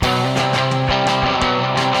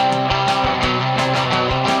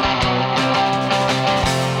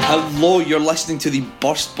Hello, you're listening to the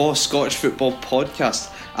Burst Boss Scottish Football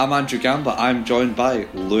Podcast. I'm Andrew Gamba. I'm joined by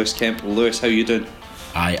Lewis Kemp. Lewis, how are you doing?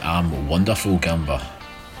 I am wonderful, Gamba.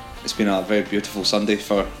 It's been a very beautiful Sunday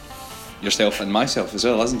for yourself and myself as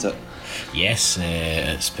well, hasn't it? Yes,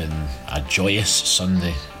 it's been a joyous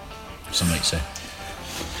Sunday, some might say.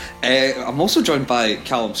 I'm also joined by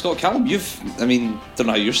Callum Scott. Callum, don't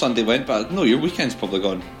know how your Sunday went, but I know your weekend's probably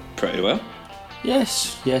gone pretty well.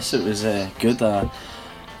 Yes, it was good.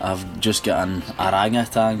 I've just got an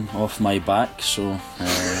orangutan off my back, so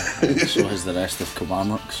so has the rest of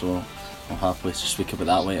Kilmarnock, so I'll happily speak about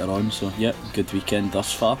that later on. So, yep, good weekend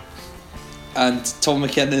thus far. And Tom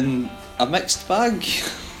McKinnon, a mixed bag?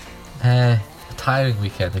 A tiring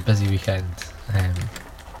weekend, a busy weekend.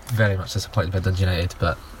 Very much disappointed by Dundee United,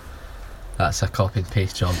 but that's a copy and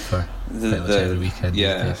paste job for pretty much every weekend.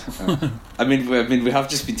 Yeah, I mean, we have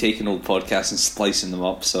just been taking old podcasts and splicing them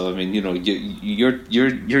up. So I mean, you know,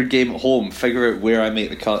 your game at home. Figure out where I make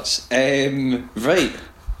the cuts. Right,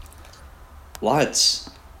 lads.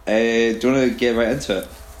 Do you want to get right into it?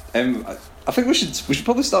 I think we should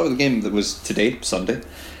probably start with the game that was today, Sunday,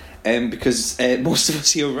 because most of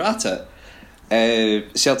us here were at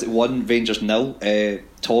it. Celtic 1, Rangers 0.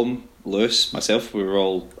 Tom, Lewis, myself, we were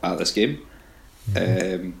all at this game.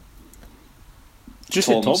 Did you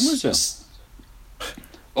say Tom was there?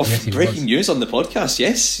 Yes, breaking news on the podcast.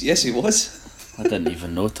 Yes, he was. I didn't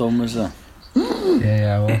even know Tom was there.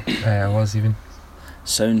 I was even.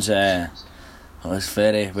 Sounds it was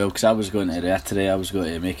very well, because I was going to reiterate, I was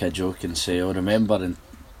going to make a joke and say, remember, and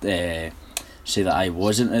say that I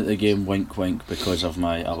wasn't at the game, wink wink, because of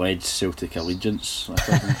my alleged Celtic allegiance,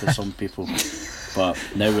 according to some people. But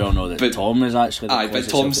now we all know that Tom is actually but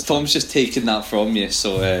Tom's just taking that from you,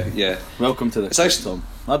 so yeah. Welcome to the club, Tom.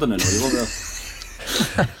 I don't know you were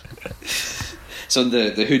there. So in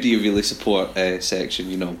the who do you really support section,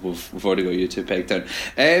 you know, we've already got you two pegged down.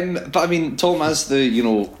 But I mean, Tom, as the, you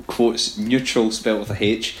know, quotes neutral spelled with a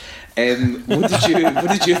H, what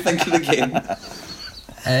did you think of the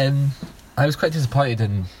game? I was quite disappointed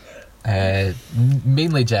in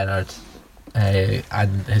mainly Gerrard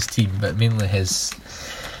and his team, but mainly his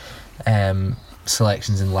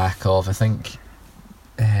selections and lack of. I think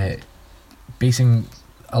basing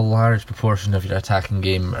a large proportion of your attacking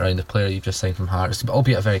game around the player you've just signed from Hearts,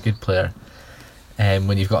 albeit a very good player,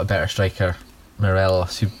 when you've got a better striker,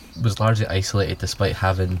 Morelos, who was largely isolated despite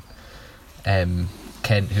having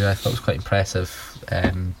Kent, who I thought was quite impressive.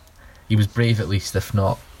 He was brave, at least, if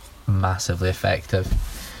not massively effective,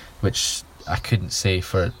 which I couldn't say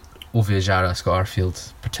for Ovie Jara, Scott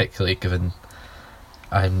Arfield, particularly, given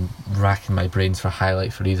I'm racking my brains for a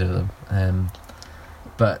highlight for either of them.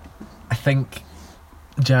 But I think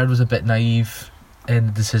Gerrard was a bit naive in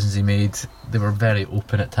the decisions he made. They were very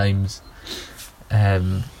open at times.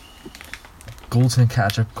 Goldson and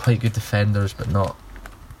Catch are quite good defenders, but not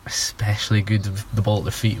especially good with the ball at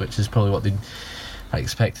their feet, which is probably what I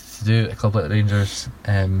expected to do at a club like the Rangers.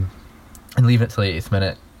 And leaving it to the 80th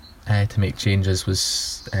minute to make changes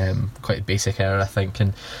was quite a basic error, I think.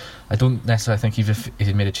 And I don't necessarily think even if he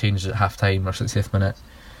had made a change at half time or 60th minute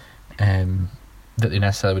that they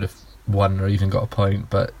necessarily would have won or even got a point.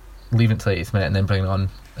 But leaving it to the 80th minute and then bringing on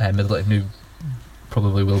Middleton, who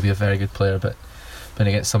probably will be a very good player, but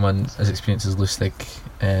playing against someone as experienced as Lustig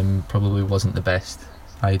probably wasn't the best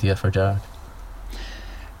idea for Gerrard.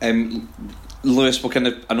 Lewis,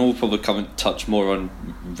 I know we'll probably come and touch more on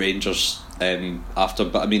Rangers after,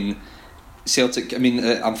 but I mean, Celtic, I'm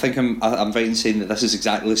right in saying that this is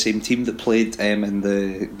exactly the same team that played in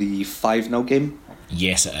the 5-0 game.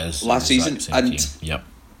 Yes, it is. Last season, and yep.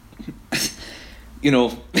 You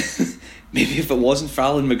know, maybe if it wasn't for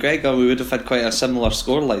Alan McGregor, we would have had quite a similar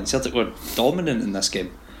scoreline. Celtic were dominant in this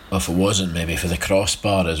game. Well, if it wasn't maybe for the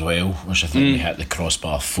crossbar as well, which I think they hit the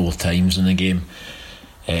crossbar 4 times in the game,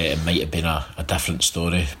 it might have been a different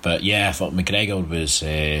story. But yeah, I thought McGregor was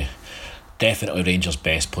definitely Rangers'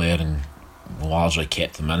 best player and largely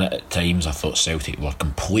kept them in it at times. I thought Celtic were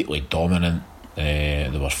completely dominant.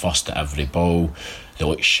 They were first at every ball. They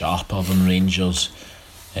looked sharper than Rangers.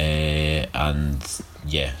 And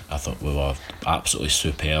yeah, I thought we were absolutely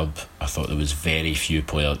superb. I thought there was very few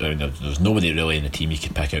players. There was nobody really in the team you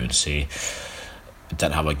could pick out and say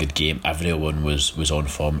didn't have a good game. Everyone was on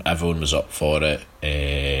form. Everyone was up for it.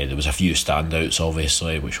 There was a few standouts,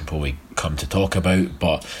 obviously, which we'll probably come to talk about.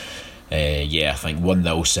 But I think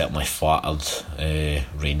 1-0 certainly flattered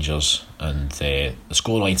Rangers, and the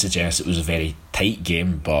scoreline suggests it was a very tight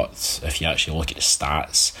game. But if you actually look at the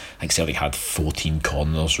stats, I think Celtic had 14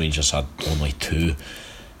 corners, Rangers had only 2.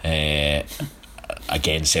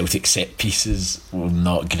 again, Celtic set pieces were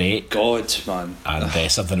not great. God, man.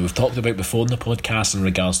 And something we've talked about before in the podcast in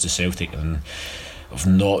regards to Celtic, and we've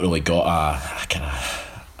not really got a kind of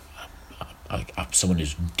someone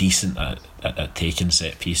who's decent at taking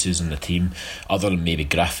set pieces in the team, other than maybe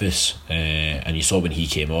Griffiths. And you saw when he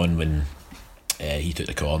came on, when he took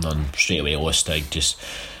the corner and straight away Lustig just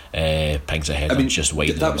pings ahead and just wide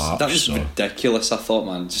the mark. That was ridiculous, I thought,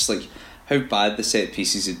 man. Just like how bad the set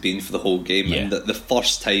pieces had been for the whole game. Yeah. And the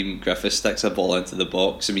first time Griffiths sticks a ball into the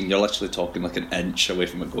box, I mean, you're literally talking like an inch away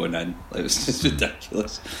from it going in. It was just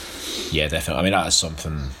ridiculous. Yeah, definitely. I mean, that is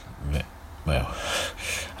something, well,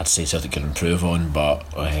 I'd say Celtic can improve on, but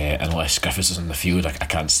unless Griffiths is in the field, I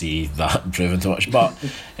can't see that improving too much. But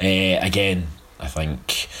again, I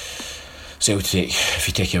think Celtic, if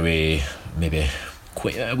you take away maybe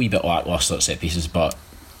quite a wee bit lacklustre at set pieces, but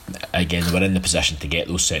again, they were in the position to get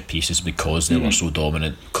those set pieces because they were so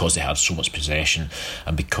dominant, because they had so much possession,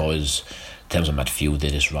 and because in terms of midfield they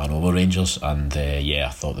just ran over Rangers. And I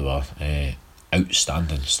thought they were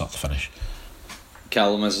outstanding start to finish.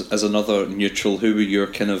 Callum, as another neutral, who were your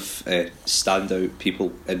kind of standout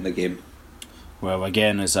people in the game? Well,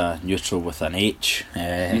 again, as a neutral with an H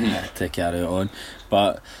to carry it on,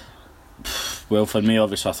 but well, for me,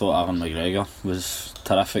 obviously, I thought Alan McGregor was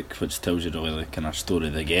terrific, which tells you really the kind of story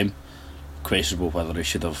of the game. Questionable whether he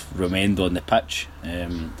should have remained on the pitch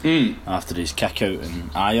after his kick out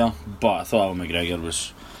in Aya, but I thought Alan McGregor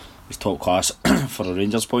was top class for a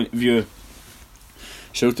Rangers point of view.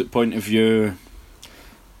 Celtic point of view,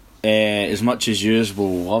 as much as yous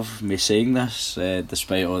will love me saying this,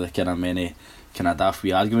 despite all the kind of many kind of daft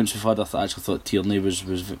wee arguments we've had, I actually thought Tierney was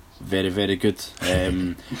very, very good.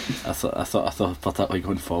 I thought particularly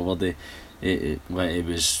going forward, he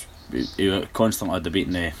was constantly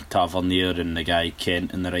debating the Tavernier and the guy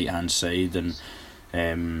Kent on the right hand side, and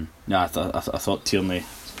I thought Tierney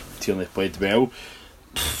played well,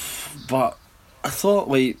 but I thought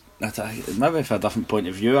maybe for a different point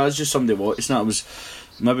of view, I was just somebody watching it.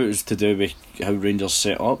 Maybe it was to do with how Rangers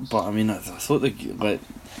set up, but I mean, I thought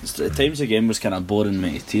at times the game was kind of boring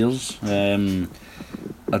me to tears. I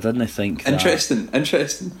didn't think that.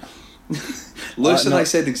 Interesting. Lewis and I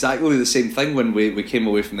said exactly the same thing when we came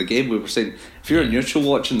away from the game. We were saying, if you're a neutral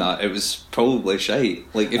watching that, it was probably shite.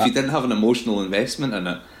 Like, if you didn't have an emotional investment in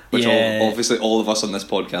it, which obviously all of us on this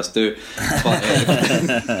podcast do, but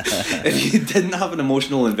if you didn't have an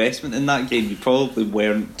emotional investment in that game, you probably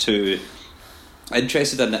weren't too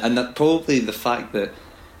interested in it. And that probably the fact that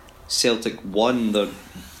Celtic won,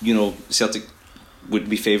 Celtic would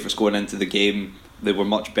be favourites going into the game. They were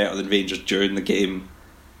much better than Rangers during the game,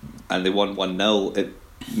 and they won 1-0. It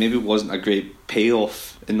maybe wasn't a great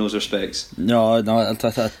payoff in those respects. No, I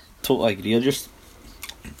totally agree.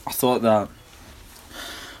 I thought that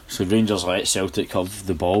Rangers let Celtic have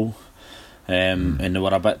the ball, and they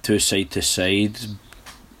were a bit too side to side.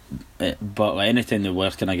 But anytime they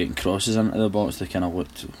were kind of getting crosses into the box, they kind of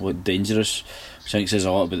looked dangerous. Which I think says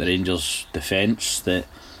a lot about the Rangers' defence, that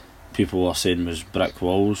people were saying was brick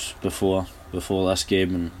walls before this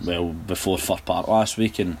game, and before first part last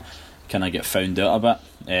week, and kind of get found out a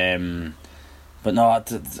bit. But no,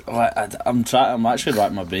 I'm actually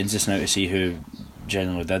racking my brains just now to see who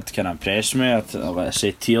generally did kind of impress me. I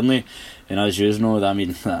say Tierney, and as you know, I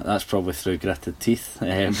mean that's probably through gritted teeth. But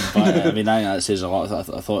I mean, I think that says a lot.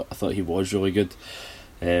 I thought he was really good.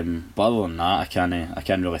 But other than that, I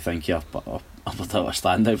can't really think of a particular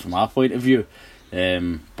standout from my point of view.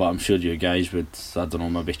 But I'm sure you guys would, I don't know,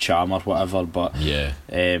 maybe charm or whatever. But yeah.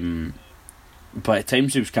 But at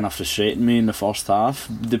times he was kind of frustrating me in the first half.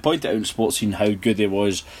 They pointed out in sports scene how good he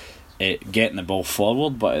was at getting the ball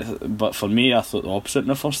forward, but for me, I thought the opposite in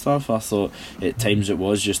the first half. I thought at times it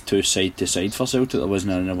was just too side to side for Celtic. There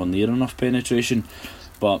wasn't anywhere near enough penetration.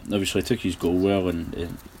 But obviously, he took his goal well,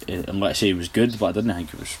 and let's say he was good, but I didn't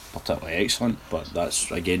think it was particularly excellent. But that's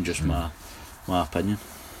again just my opinion.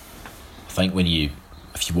 I think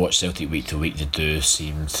if you watch Celtic week to week, they do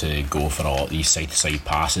seem to go for a lot of these side to side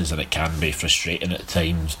passes, and it can be frustrating at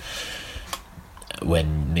times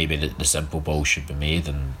when maybe the simple ball should be made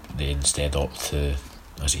and they instead opt to,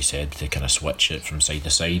 as he said, to kind of switch it from side to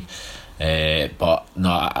side. But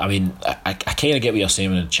no, I mean, I kind of get what you're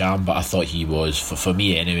saying with Cham, but I thought he was, for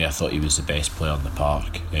me anyway, I thought he was the best player on the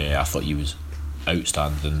park. I thought he was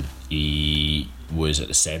outstanding. He was at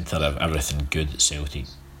the centre of everything good that Celtic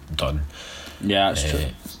done. Yeah, that's true.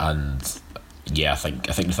 And Yeah, I think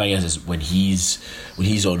the thing is when he's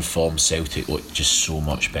on form, Celtic look just so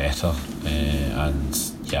much better,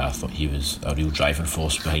 and yeah, I thought he was a real driving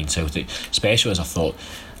force behind Celtic, especially as I thought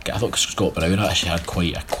Scott Brown actually had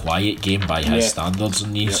quite a quiet game by his standards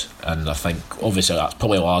in these, and I think obviously that's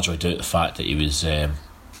probably largely due to the fact that he was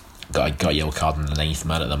got a yellow card in the 9th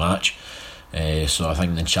minute of the match, so I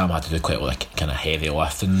think Cham had to do quite a lot of kind of heavy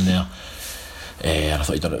lifting there, and I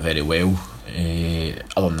thought he done it very well.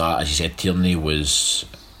 Other than that, as you said, Tierney was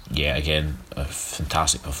again a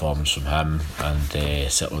fantastic performance from him,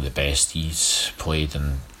 and certainly the best he's played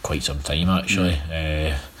in quite some time actually.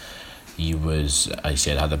 He was, as I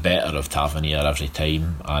said, had the better of Tavernier every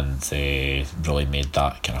time, and really made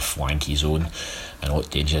that kind of flanky zone and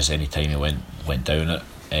looked dangerous any time he went down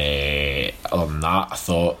it. Other than that, I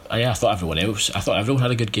thought everyone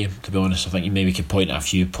had a good game, to be honest. I think you maybe could point at a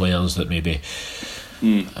few players that maybe I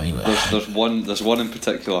mean, there's one in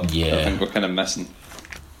particular that I think we're kind of missing.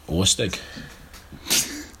 Lustig.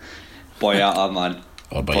 Boyata, man.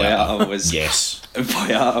 Boyata was yes.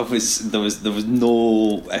 Boyata was there was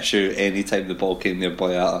no issue any time the ball came near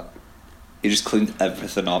Boyata. He just cleaned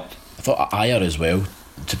everything up. I thought Ayer as well.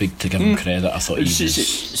 To give him credit, I thought he was.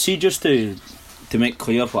 See, just to make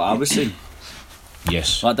clear what I was saying.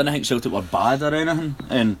 Yes. I didn't think Celtic were bad or anything,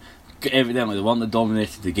 and evidently they weren't that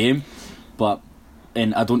dominated the game, but.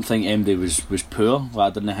 And I don't think MD was poor.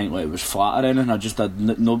 Like, I didn't think it was flat or anything. I just had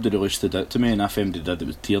nobody really stood out to me, and if MD did, it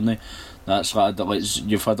was Tierney. That's like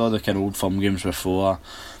you've had all the kind of old firm games before,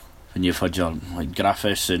 and you've had your like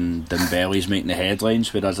Griffiths and Dembele's making the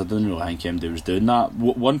headlines, whereas I didn't really think MD was doing that.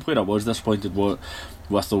 One player I was disappointed with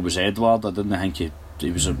though was Edward. I didn't think he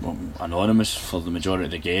was anonymous for the majority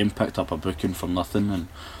of the game. Picked up a booking for nothing, and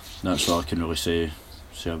that's all I can really say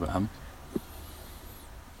about him.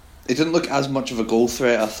 He didn't look as much of a goal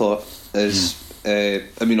threat, I thought, as I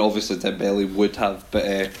mean, obviously Dembele would have, but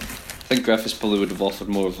I think Griffiths probably would have offered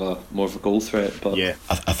more of a goal threat. But yeah,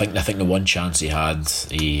 I think the one chance he had,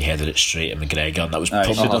 he headed it straight at McGregor, and that was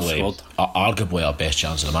probably arguably our best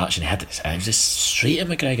chance of the match, and it was just straight at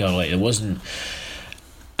McGregor. Like, it wasn't.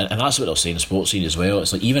 And that's what I'll say in the sports scene as well.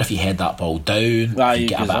 It's like, even if you head that ball down, you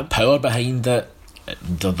get a bit of power behind it,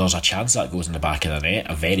 there's a chance that goes in the back of the net,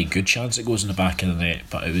 a very good chance it goes in the back of the net,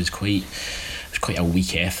 but it was quite a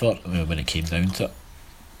weak effort when it came down to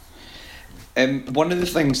it. One of the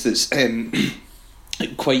things that's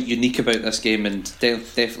quite unique about this game, and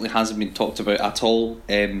definitely hasn't been talked about at all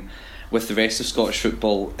with the rest of Scottish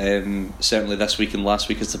football, certainly this week and last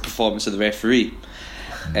week, is the performance of the referee.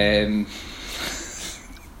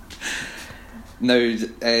 Now,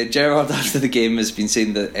 Gerard after the game has been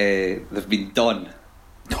saying that they've been done.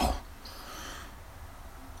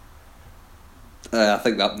 I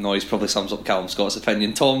think that noise probably sums up Callum Scott's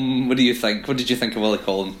opinion. Tom, what do you think? What did you think of Willie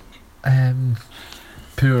Collin?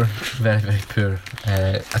 Poor, very, very poor.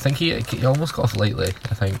 I think he almost got off lightly,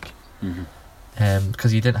 I think.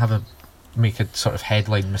 Because he didn't make a sort of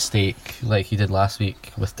headline mistake like he did last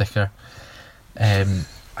week with Dicker.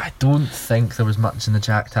 I don't think there was much in the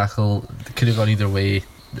jack tackle. It could have gone either way.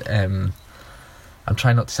 I'm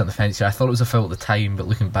trying not to sit on the fence here. I thought it was a foul at the time, but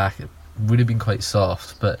looking back, it would have been quite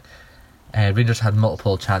soft. But Rangers had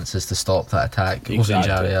multiple chances to stop that attack.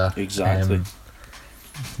 Exactly.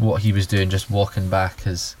 What he was doing, just walking back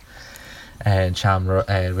as Cham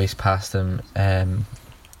raced past him.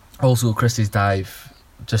 Also, Christie's dive.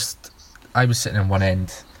 I was sitting on one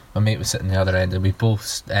end, my mate was sitting on the other end, and we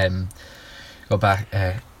both got back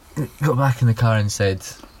in the car and said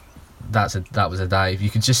that was a dive. You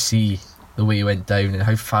could just see the way he went down and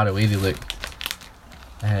how far away they looked.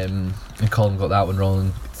 And Colin got that one wrong,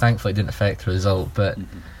 and thankfully it didn't affect the result, but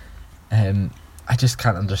I just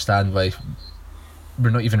can't understand why we're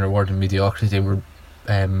not even rewarding mediocrity. We're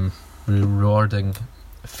rewarding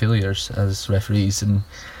failures as referees, and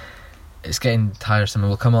it's getting tiresome, and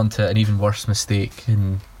we'll come on to an even worse mistake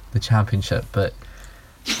in the Championship, but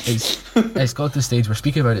it's got to the stage where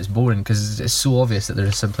speaking about it's boring because it's so obvious that they're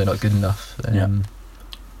just simply not good enough.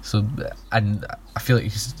 So, and I feel like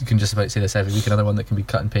you can just about say this every week, another one that can be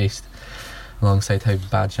cut and paste alongside how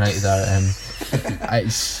bad United are.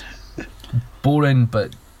 It's boring,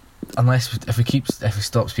 but if we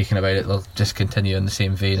stop speaking about it, they'll just continue in the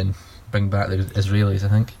same vein and bring back the Israelis, I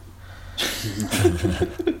think.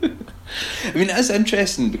 I mean, it's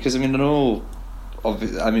interesting because I know. We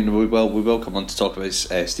will come on to talk about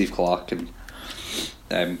Steve Clarke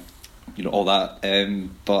and all that.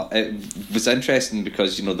 But it was interesting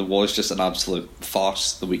because there was just an absolute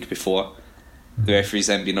farce the week before. The referees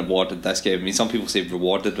then being awarded this game. I mean, some people say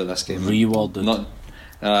rewarded with this game. Rewarded.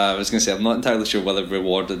 I was going to say, I'm not entirely sure whether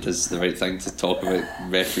rewarded is the right thing to talk about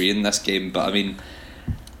refereeing this game, but I mean,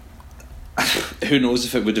 who knows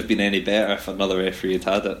if it would have been any better if another referee had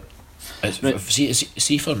had it.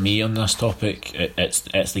 See, for me on this topic,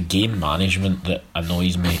 it's the game management that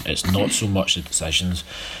annoys me. It's not so much the decisions.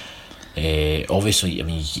 Obviously, I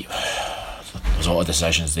mean, there's a lot of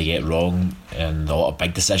decisions they get wrong, and a lot of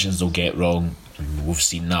big decisions they'll get wrong, and we've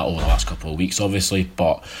seen that over the last couple of weeks, obviously.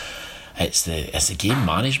 But it's the game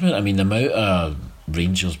management. I mean, the amount of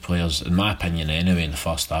Rangers players, in my opinion anyway, in the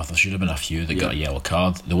first half, there should have been a few that got a yellow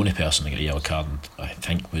card. The only person that got a yellow card, I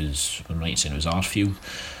think, was, I'm right in saying it was Arfield.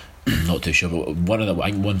 I'm not too sure, but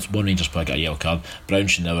one Rangers player got a yellow card. Brown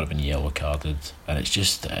should never have been yellow carded, and it's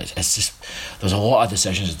just there's a lot of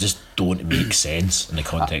decisions that just don't make sense in the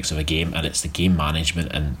context of a game, and it's the game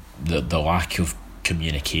management and the lack of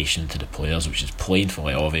communication to the players, which is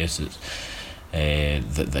plainly obvious.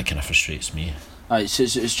 That kind of frustrates me.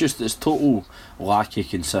 It's total lack of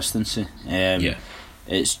consistency.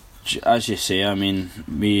 It's, as you say, I mean,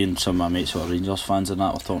 me and some of my mates who are Rangers fans and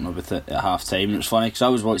that were talking about it at half time, and it's funny because I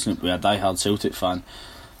was watching it with a die-hard Celtic fan,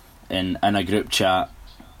 and in a group chat,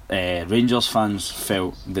 Rangers fans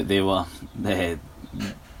felt that they were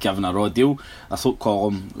given a raw deal. I thought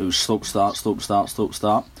Colm, it was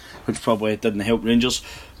stop-start, which probably didn't help Rangers.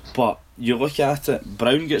 But you look at it,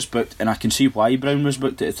 Brown gets booked, and I can see why Brown was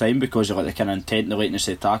booked at the time, because of like the kind of intent and the lightness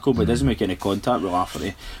of the tackle, but it doesn't make any contact with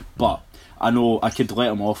Lafferty. But I know I could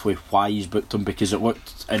let him off with why he's booked him, because it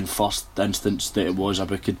looked in first instance that it was a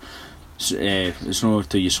booking. It's not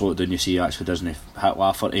until you slow it down you see he actually doesn't hit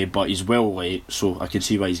Lafferty, but he's well late, so I can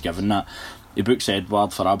see why he's given that. He books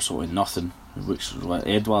Edward for absolutely nothing, which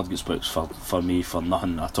Edward gets booked for me for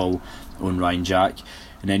nothing at all on Ryan Jack.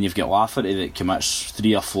 And then you've got Lafferty that commits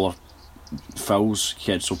 3 or 4 fouls,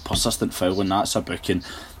 so persistent fouling, that's a booking.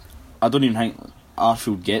 I don't even think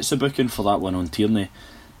Arfield gets a booking for that one on Tierney.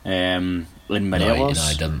 In Morelos, no,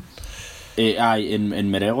 I didn't.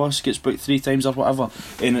 In Morelos gets booked 3 times or whatever.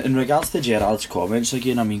 In regards to Gerard's comments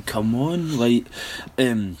again, I mean, come on, like,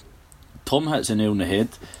 Tom hits a nail on the head,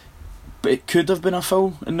 but it could have been a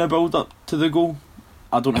foul in the build up to the goal.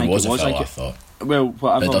 I don't think it was. I thought. Well,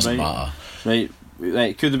 whatever. It doesn't matter. Right,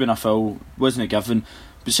 it could have been a foul. Wasn't a given,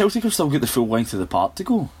 but Celtic have still got the full length of the park to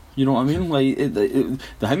go. You know what I mean? Like the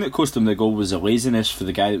thing that cost him the goal was the laziness for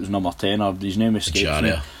the guy that was number 10, or his name escapes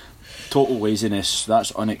me. Total laziness.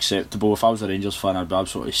 That's unacceptable. If I was a Rangers fan, I'd be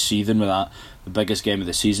absolutely seething with that. The biggest game of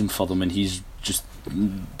the season for them, and he's just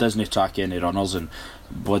doesn't track any runners and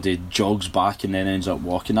bloody jogs back and then ends up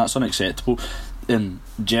walking. That's unacceptable. And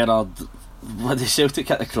Gerrard, bloody Celtic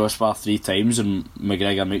hit the crossbar 3 times and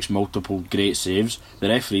McGregor makes multiple great saves. The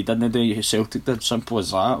referee didn't do, Celtic did. Simple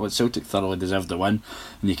as that. Like, Celtic thoroughly deserved the win,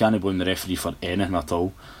 and you can't blame the referee for anything at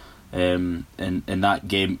all. In that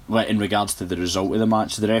game, in regards to the result of the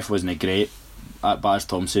match, the ref wasn't great, but as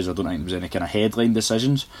Tom says, I don't think there was any kind of headline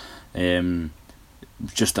decisions.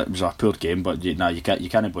 Just it was a poor game, but you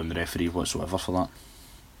can't blame the referee whatsoever for that.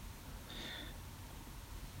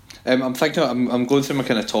 I'm thinking. I'm going through my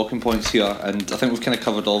kind of talking points here, and I think we've kind of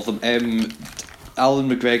covered all of them. Alan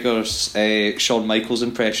McGregor's Shawn Michaels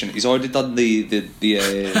impression. He's already done the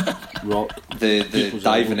rock, the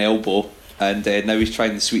dive and elbow, and now he's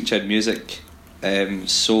trying the sweet chin music.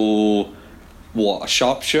 So, what, a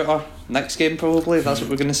sharpshooter next game probably? That's what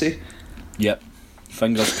we're going to see. Yep,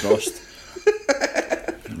 fingers crossed.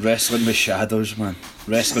 Wrestling with shadows, man.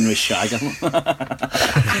 Wrestling with Shagger.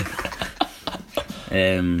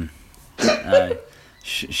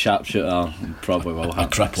 Sharpshooter probably will have a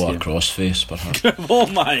cripple or crossface, perhaps. Oh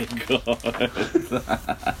my god.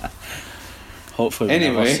 Hopefully we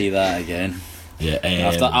never see that again. Yeah.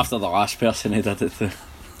 After the last person who did it to.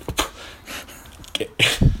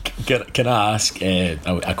 Can I ask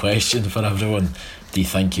a question for everyone? Do you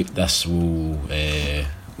think this will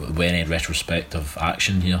win any retrospective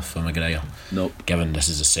action here for McGregor? Nope. Given this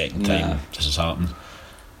is the second time this has happened.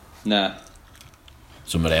 Nah.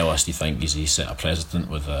 So Morelos, do you think he set a precedent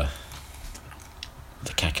with the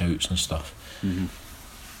kick-outs and stuff?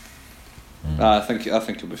 I think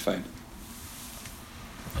he'll be fine.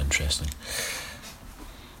 Interesting.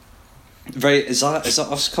 Right, is that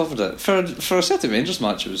us covered it? For a Celtic Rangers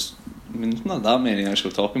match, it was, I mean, not that many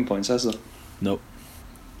actual talking points, is there? Nope.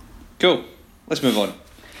 Cool. Let's move on.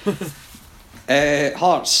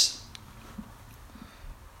 Hearts.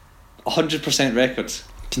 100% record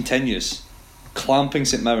continues. Clamping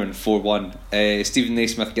St Mirren 4-1. Stephen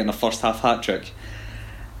Naismith getting a first half hat trick.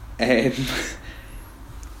 They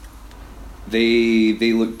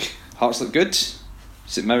look, Hearts look good.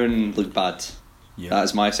 St Mirren look bad. Yep. That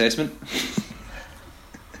is my assessment.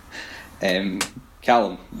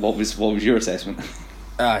 Callum, what was your assessment?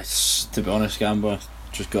 To be honest, Gamba,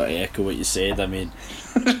 just got to echo what you said. I mean,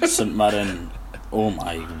 St Mirren, oh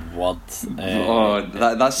my word.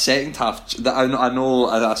 That second half,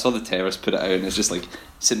 I saw the terrace put it out and it's just like,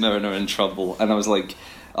 St Mirren are in trouble, and I was like,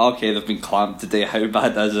 okay, they've been clamped today, how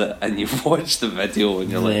bad is it? And you've watched the video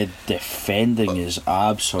and you're like, the defending is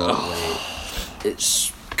absolutely,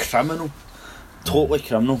 it's criminal, totally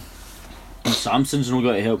criminal. And Samson's not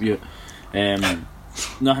got to help you.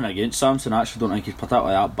 Nothing against Samson, I actually don't think he's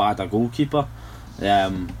particularly that bad a goalkeeper,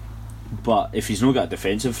 but if he's not got a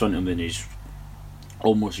defence in front of him, then he's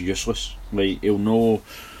almost useless. Like, he'll know,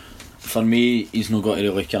 for me, he's not got to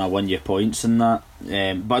really kind of win you points in that.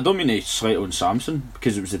 But I don't mean to slight on Samson,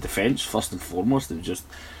 because it was the defence first and foremost. It was just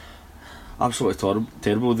absolutely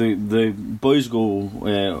terrible. The boys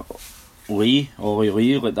go Ollie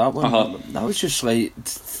Lee, like that one. That was just like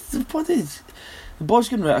the ball's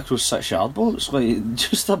getting right across 6 yard ball. It's like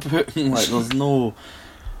just about like there's no.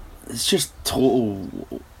 It's just total.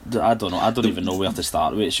 I don't know. I don't even know where to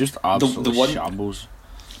start with. It's just absolute shambles.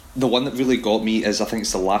 The one that really got me is, I think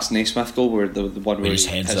it's the last Naismith goal, where the one where he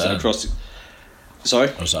heads it across. Sorry?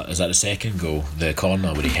 Or is that the second goal? The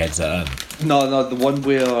corner where he heads it in? No, the one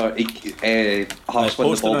where Hearts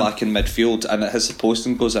win the ball back in midfield and it hits the post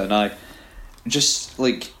and goes in. Just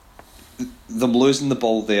like them losing the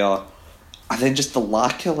ball there, and then just the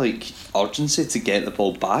lack of like urgency to get the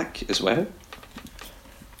ball back as well.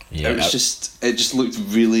 Yeah, it just looked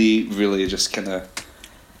really, really just kind of.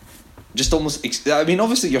 Just almost, I mean,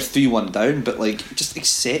 obviously you're 3-1 down, but like just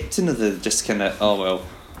accepting of the just kind of oh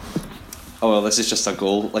well, this is just a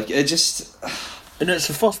goal. Like it just, and it's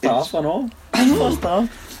the first half and all. I know. First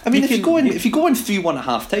half. I mean, if you go in 3-1 at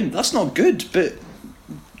half time, that's not good, but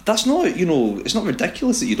that's not, it's not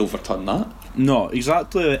ridiculous that you'd overturn that. No,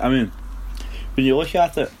 exactly. I mean, when you look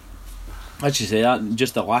at it, as you say, that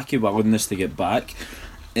just the lack of willingness to get back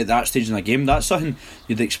at that stage in the game, that's something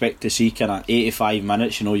you'd expect to see kind of 85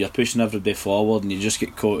 minutes, you're pushing everybody forward and you just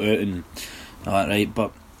get caught out and all that, right?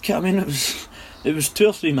 But I mean, it was 2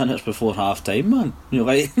 or 3 minutes before half time, man.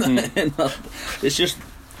 It's just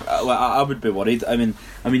I would be worried. I mean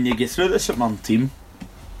you get through the St Mirren team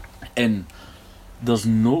and there's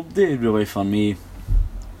nobody really for me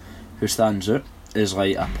who stands out as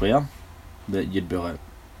like a player that you'd be like,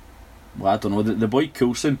 well, I don't know, the boy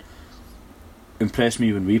Coulson impressed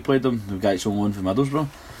me when we played them, the guy that's on loan from Middlesbrough,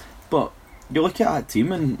 but you look at that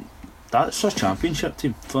team and that's a championship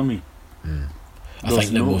team for me. I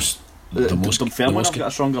think the most Fairmont have got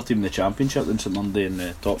a stronger team in the championship than St Monday in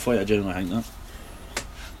the top flight. I genuinely think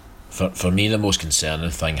that. For me, the most concerning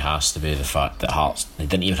thing has to be the fact that Hearts, they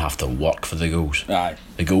didn't even have to work for the goals. Aye.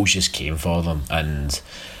 The goals just came for them, and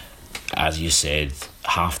as you said,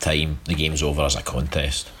 half time the game's over as a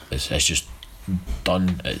contest. It's just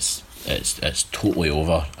done. It's totally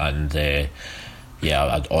over, and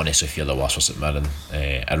I'd honestly feel the worst for St Mirren.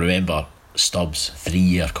 I remember Stubbs'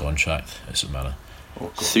 3-year contract at St Mirren.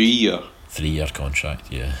 3-year? 3-year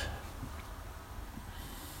contract, yeah.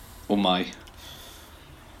 Oh my.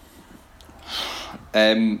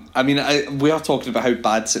 I mean, we are talking about how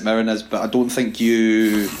bad St Mirren is, but I don't think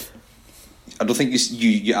you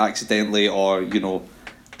accidentally, or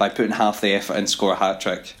by putting half the effort in, score a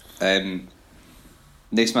hat-trick.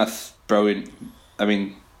 Naismith, brilliant. I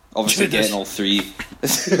mean, obviously getting all three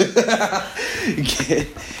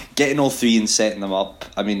getting all three and setting them up.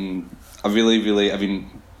 I mean, okay,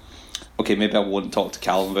 maybe I won't talk to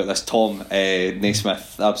Callum about this. Tom,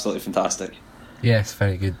 Naismith, absolutely fantastic. Yes,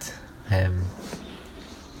 very good.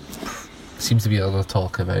 Seems to be a lot of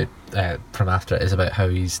talk about from after it is about how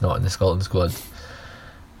he's not in the Scotland squad.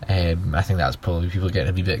 I think that's probably people getting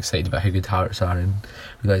a wee bit excited about how good Hearts are and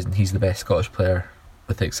realising he's the best Scottish player,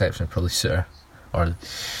 with the exception of probably Suter, or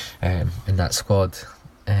in that squad.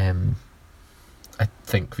 I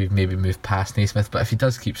think we've maybe moved past Naismith, but if he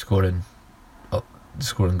does keep scoring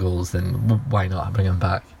goals, then why not bring him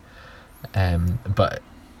back? But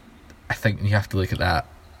I think you have to look at that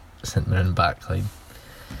St Mirren backline.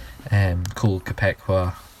 Cole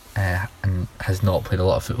Kapekwa and has not played a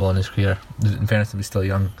lot of football in his career. In fairness, he's still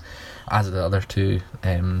young, as are the other two.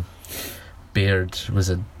 Baird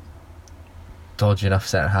was a dodgy enough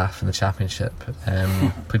centre half in the Championship.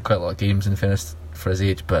 Played quite a lot of games, in fairness, for his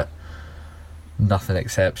age, but nothing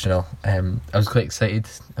exceptional. I was quite excited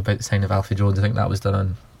about the signing of Alfie Jones. I think that was done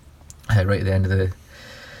on right at the end of the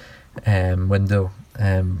window,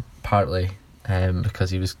 partly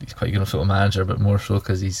because he's quite a good football manager, but more so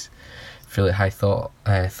because he's fairly high thought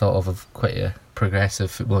of quite a progressive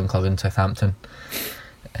footballing club in Southampton.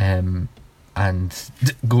 And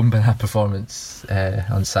going by that performance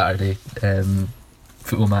on Saturday,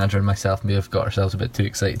 Football Manager and myself may have got ourselves a bit too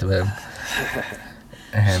excited about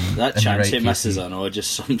him. That in chance the he right misses, PC. I know,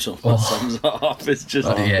 just sums it up. It's just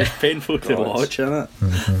yeah. it's painful to watch, isn't it?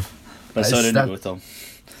 But It's sorry, that- no, Tom.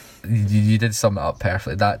 You did sum it up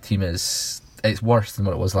perfectly. That team it's worse than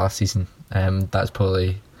what it was last season. That's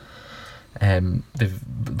probably they've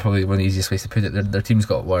probably one of the easiest ways to put it. Their team's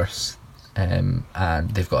got worse, and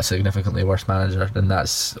they've got a significantly worse manager, and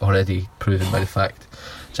that's already proven by the fact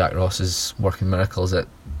Jack Ross is working miracles at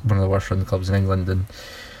one of the worst run clubs in England,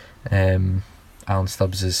 and Alan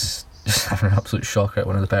Stubbs is just having an absolute shocker at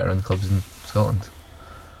one of the better run clubs in Scotland.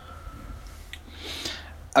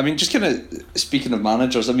 I mean, just kind of speaking of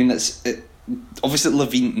managers, I mean, obviously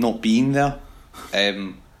Levine not being there,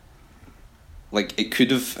 like it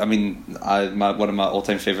could have. I mean, one of my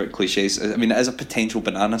all-time favourite cliches. I mean, it is a potential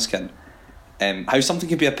banana skin. How something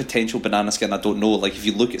can be a potential banana skin, I don't know. Like if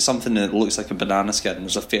you look at something and it looks like a banana skin,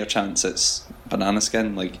 there's a fair chance it's banana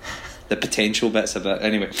skin. Like the potential bits of it.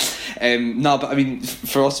 Anyway, no, but I mean,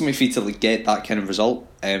 for Austin McPhee to like get that kind of result,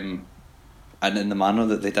 and in the manner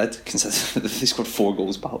that they did, considering they scored 4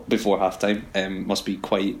 goals before half time, must be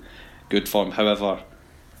quite good for him. However,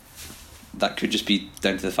 that could just be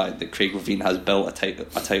down to the fact that Craig Levein has built a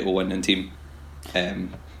title winning team.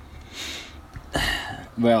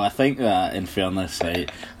 Well, I think that in fairness,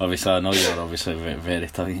 right, obviously I know you're obviously very, very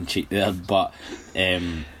tongue-in-cheek there, but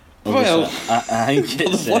Well, I think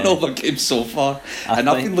it's they've won all their games so far, and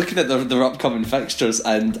I've been looking at their upcoming fixtures,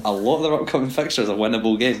 and a lot of their upcoming fixtures are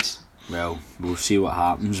winnable games. Well, we'll see what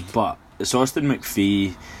happens, but it's Austin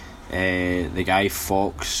McPhee, the guy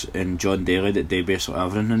Fox and John Daly that do basically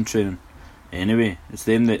everything in training. Anyway, it's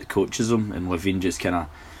them that coaches them, and Levein just kind of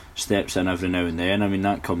steps in every now and then. I mean,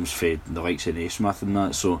 that comes from the likes of Naismith and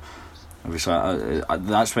that, so obviously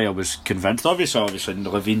that's why I was convinced. Obviously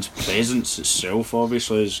Levein's presence itself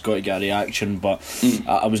obviously has got to get a reaction, but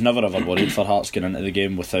I was never ever worried for Hearts going into the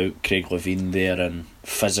game without Craig Levein there in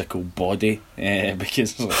physical body,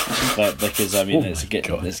 because I mean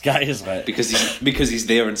this guy is like because he's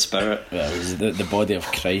there in spirit. well, he's the body of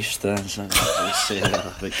Christ. So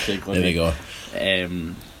Craig There we go.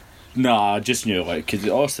 No, I just knew because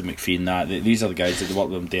Austin McPhee and that these are the guys that work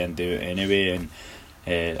with them day in day out anyway, and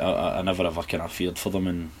I never ever kind of feared for them,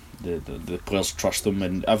 and the players trust them,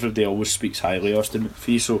 and everybody always speaks highly of Austin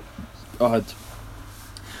McPhee, so I had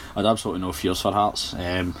absolutely no fears for Hearts.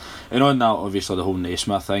 And on that, obviously the whole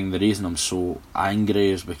Naismith thing, the reason I'm so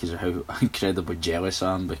angry is because of how incredibly jealous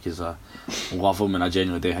I am, because I love him and I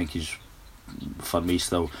genuinely do think he's, for me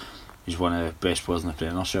still, he's one of the best players in the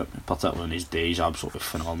Premiership, particularly in his day. He's absolutely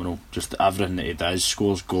phenomenal. Just everything that he does,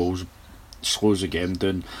 scores goals, slows the game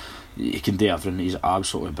down. He can do everything. He's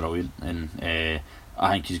absolutely brilliant, and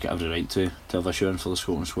I think he's got every right to have a showing for the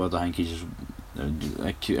Scotland squad. I think he's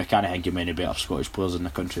I can't think of many better Scottish players in the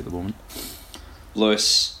country at the moment.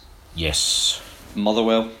 Lewis, Yes.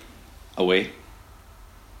 Motherwell, away.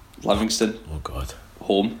 Livingston, Oh God.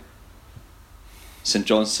 home. St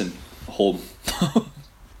Johnstone, home.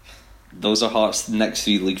 Those are Hearts' next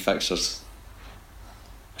 3 league fixtures.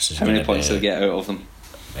 This is How many gonna points be, do they get out of them?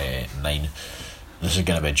 9. This is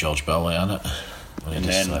going to be George Billy, isn't it? When he And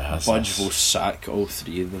just, then has Budge this. will sack all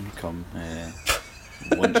 3 of them come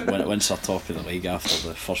once they're top of the league after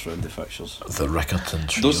the first round of fixtures. The Rickerton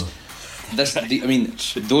trio.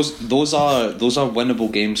 Those are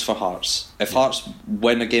winnable games for Hearts. If Hearts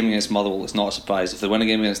win a game against Motherwell, it's not a surprise. If they win a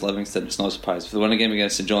game against Livingston, it's not a surprise. If they win a game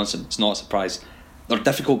against St Johnstone, it's not a surprise. They're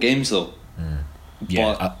difficult games though.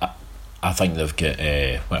 Yeah, I think they've got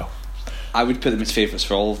I would put them as favourites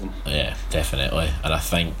for all of them. yeah, definitely. And I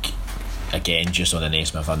think, again, just on the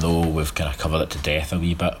Naismith, I know we've kind of covered it to death a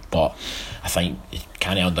wee bit, but I think you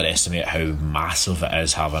can't underestimate how massive it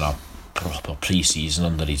is having a proper pre-season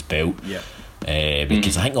under his belt. Yeah.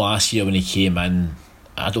 Because I think last year when he came in,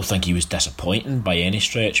 I don't think he was disappointing by any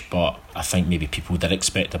stretch, but I think maybe people did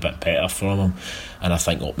expect a bit better from him, and I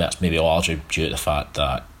think that's maybe largely due to the fact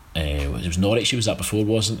that it was Norwich he was at before,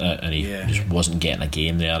 wasn't it? And he just wasn't getting a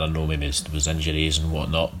game there. I know maybe there was injuries and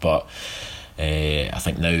whatnot, but I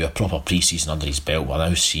think now a proper pre-season under his belt, we're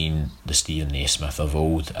now seeing the Stephen Naismith of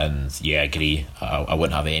old, and yeah, I agree, I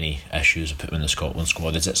wouldn't have any issues with putting him in the Scotland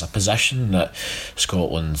squad. It's a position that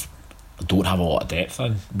Scotland don't have a lot of depth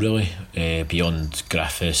in, really, beyond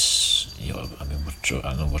Griffiths. I mean,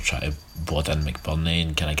 we're trying to blood in McBurney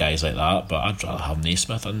and kind of guys like that, but I'd rather have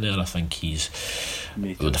Naismith in there. I think he's,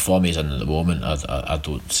 with the form he's in at the moment, I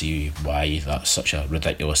don't see why that's such a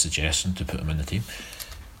ridiculous suggestion to put him in the team.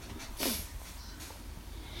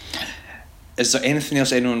 Is there anything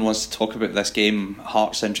else anyone wants to talk about this game?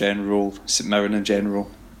 Hearts in general, St Mirren in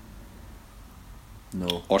general?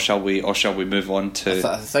 No. Or shall we move on to?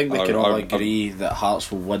 I think we can all agree that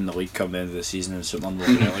Hearts will win the league come the end of the season and St Mirren will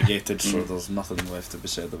be relegated. So there's nothing left to be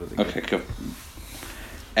said about the game. Okay, cool.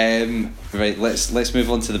 Right, let's move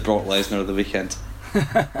on to the Brock Lesnar of the weekend.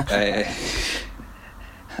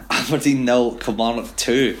 Aberdeen 0, Kilmarnock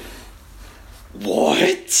 2.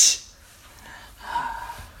 What?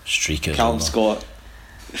 Streak is Callum over. Scott,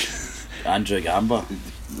 Andrew Gamba.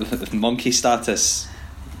 monkey status,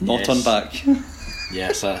 not Yes. on back.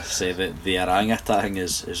 Yes, I say that the orangutan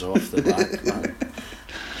is off the back, man.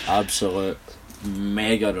 Absolute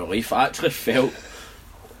mega relief. I actually felt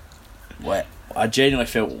I genuinely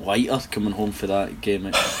felt lighter coming home for that game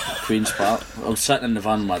at Queen's Park. I was sitting in the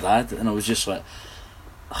van with my dad and I was just like,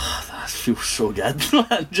 that feels so good,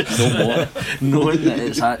 man. Just knowing that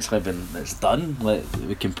it's done. Like,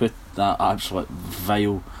 we can put that absolute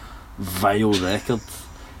vile record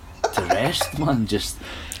to rest, man. Just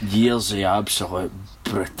years of absolute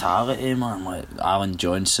brutality, man. Like Alan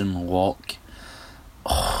Johnson, Locke,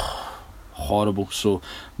 horrible. So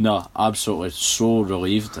no, absolutely so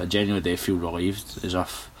relieved. I genuinely do feel relieved, as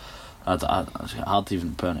if it's hard to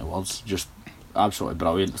even put into words. Just absolutely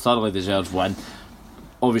brilliant, thoroughly deserved win.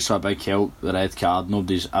 Obviously a big help, the red card.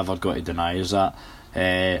 Nobody's ever got to deny us that.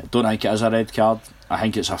 Don't think it is a red card. I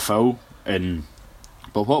think it's a foul.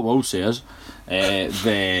 But what we'll say is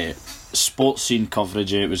the sports scene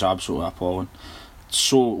coverage, it was absolutely appalling.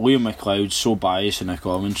 So Liam McLeod so biased in the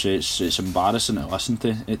commentary, it's embarrassing to listen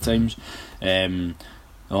to at times.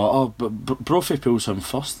 But Brophy pulls him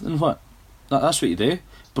first, and what? That's what you do.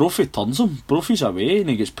 Brophy turns him. Brophy's away and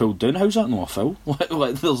he gets pulled down. How's that not a foul?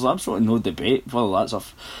 Like, there's absolutely no debate whether that's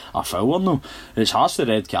a foul or no. It's harsh, the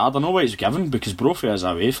red card. I know what he's given because Brophy is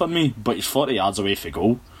away for me, but he's 40 yards away for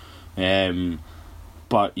goal.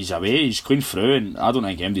 But he's away, he's clean through, and I don't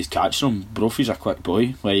think anybody's catching him. Brophy's a quick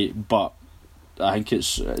boy, right? But I think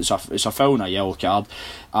it's a foul and a yellow card.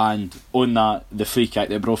 And on that, the free kick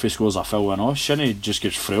that Brophy scores a foul and Shinnie just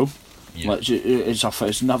gets through. Yeah. Like,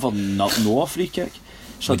 it's never not a free kick.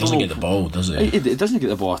 So He doesn't get the ball, does he? It doesn't get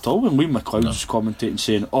the ball at all. When Liam McLeod's commentating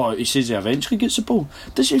saying, he says he eventually gets the ball.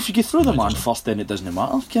 If you get through the man first, then it doesn't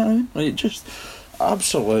matter. Like, just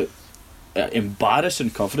absolute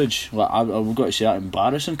embarrassing coverage. Like, I've got to say that,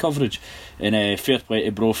 embarrassing coverage. And fair play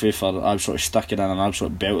to Brophy for absolutely sticking in an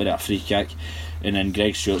absolute belter at a free kick. And then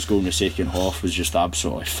Greg Stewart's goal in the second half was just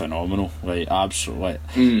absolutely phenomenal. Like, absolutely.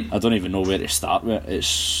 I don't even know where to start with.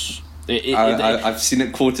 I've seen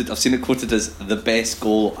it quoted as the best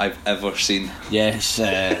goal I've ever seen. Yes,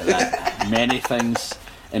 many things,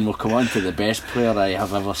 and we'll come on to the best player I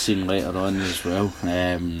have ever seen later on as well,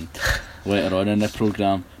 later on in the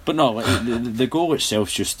programme. But no, like, the goal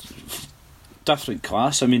itself's just different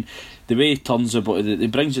class. I mean, the way he turns the boy, he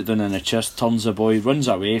brings it down in the chest, turns the boy, runs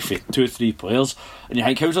away for 2 or 3 players, and you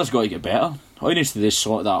think, how's this got to get better? All he needs to do is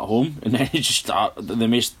slot that home, and then he just the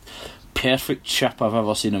most perfect chip I've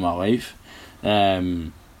ever seen in my life.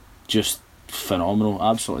 Just phenomenal,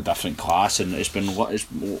 absolutely different class, and it's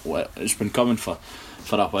been coming for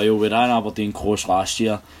a while. We ran Aberdeen close last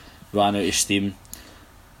year, ran out of steam.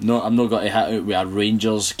 No, I'm not going to hit out with a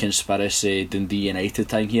Rangers conspiracy Dundee United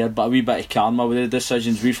thing here, but a wee bit of karma with the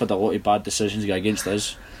decisions. We've had a lot of bad decisions go against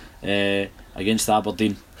us, against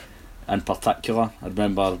Aberdeen in particular. I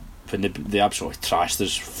remember when they absolutely trashed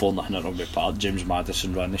us 4-0 at Rugby Park. James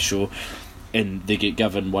Maddison ran the show, and they get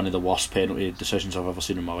given one of the worst penalty decisions I've ever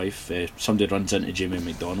seen in my life. Somebody runs into Jamie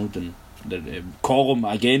McDonald and call him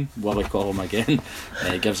again,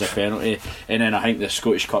 gives a penalty, and then I think the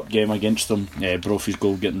Scottish Cup game against them, Brophy's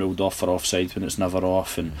goal getting ruled off for offside when it's never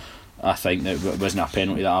off, and I think that it wasn't a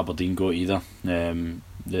penalty that Aberdeen got either. They end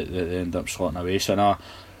up slotting away. So now,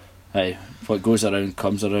 what goes around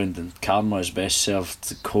comes around, and karma is best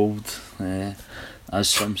served cold, as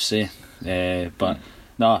some say. But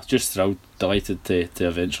no, just thrilled, delighted to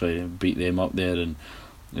eventually beat them up there, and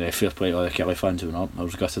fair play to all the Killie fans who went up. I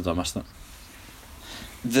was gutted I missed it.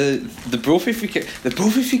 The Brophy free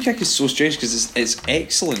kick is so strange because it's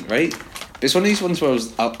excellent, right? But it's one of these ones where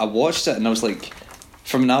I watched it and I was like,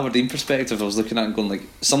 from an Aberdeen perspective, I was looking at it and going like,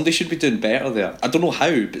 somebody should be doing better there. I don't know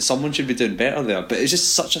how, but someone should be doing better there. But it's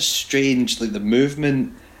just such a strange, like, the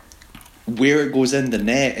movement, where it goes in the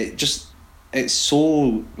net, it's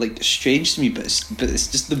so, like, strange to me, but it's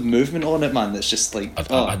just the movement on it, man, that's just like,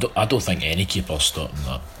 I don't think any keeper's stopping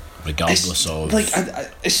that, regardless of, like,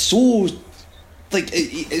 it's so, like,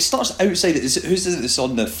 it starts outside. Who's this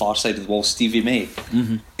on the far side of the wall? Stevie May.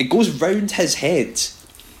 Mm-hmm. It goes round his head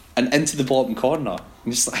and into the bottom corner.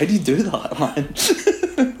 I'm just like, how do you do that, man?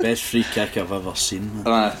 Best free kick I've ever seen.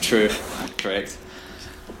 True, correct.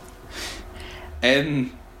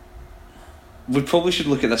 we probably should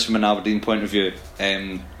look at this from an Aberdeen point of view.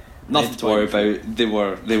 Nothing to worry about. They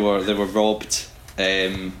were robbed.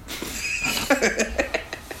 It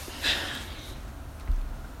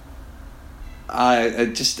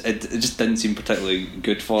just didn't seem particularly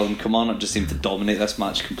good for them. Kilmarnock just seemed to dominate this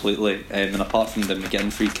match completely, and apart from the McGinn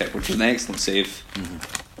free kick, which was an excellent save,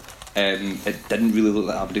 it didn't really look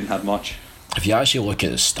like Aberdeen had much. If you actually look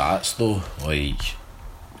at the stats though, like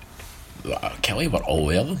Killie were all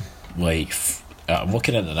over them. Like I'm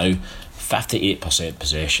looking at it now, 58%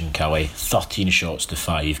 possession Killie, 13 shots to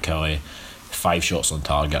 5 Killie, 5 shots on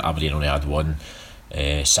target. Aberdeen only had 1,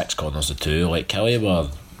 6 corners to 2. Like Killie were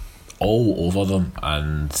all over them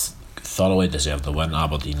and thoroughly deserved the win.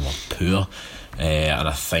 Aberdeen were poor, and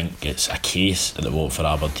I think it's a case at the moment for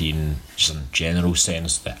Aberdeen, just in general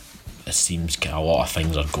sense, that it seems a lot of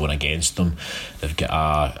things are going against them. They've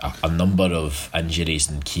got a number of injuries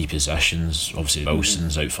in key positions. Obviously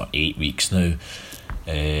Wilson's out for 8 weeks now.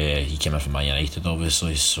 He came in from Man United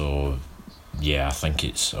obviously, so yeah, I think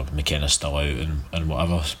it's McKenna's still out and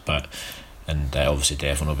whatever, but obviously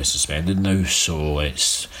Devlin will be suspended now, so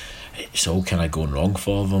it's all kind of going wrong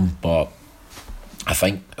for them. But I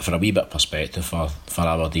think for a wee bit of perspective for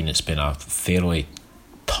Aberdeen, it's been a fairly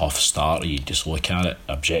tough start. You just look at it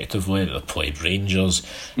objectively. They played Rangers,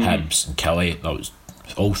 Hibs and Killie. That was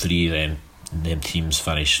all three them teams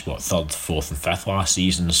finished 3rd, 4th and 5th last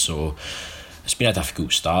season, so it's been a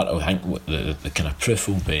difficult start. I think what the kind of proof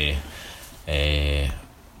will be in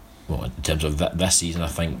terms of this season, I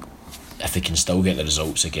think if they can still get the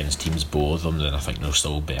results against teams below them, then I think they'll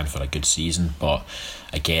still be in for a good season. But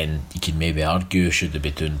again, you can maybe argue, should they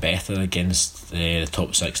be doing better against the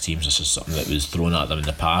top 6 teams? This is something that was thrown at them in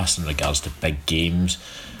the past in regards to big games,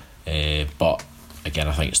 but again,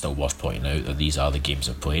 I think it's still worth pointing out that these are the games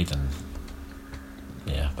they've played, and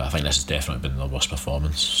yeah, but I think this has definitely been the worst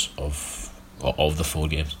performance of the 4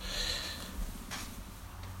 games.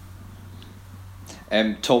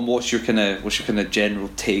 Tom, what's your kind of general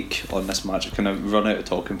take on this match? I've kind of run out of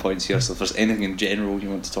talking points here, so if there's anything in general you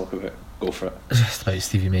want to talk about, go for it. Just about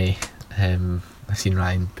Stevie May. I've seen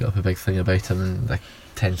Ryan put up a big thing about him, and I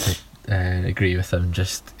tend to agree with him,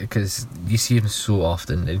 just because you see him so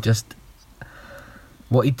often. It just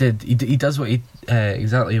what he did, he does what he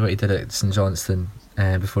exactly what he did at St Johnstone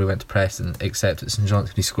before he went to Preston, except at St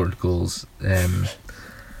Johnstone he scored goals.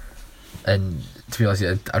 And to be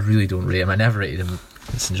honest, I really don't rate him. I never rated him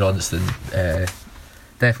at St Johnstone.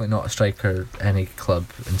 Definitely not a striker any club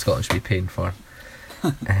in Scotland should be paying for.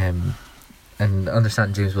 And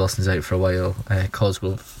understand James Wilson's out for a while.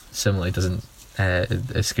 Cosgrove similarly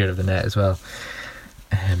is scared of the net as well.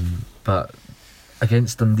 But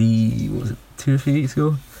against Dundee, what was it, 2 or 3 weeks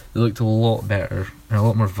ago, they looked a lot better and a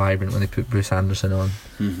lot more vibrant when they put Bruce Anderson on.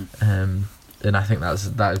 And I think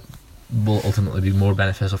that will ultimately be more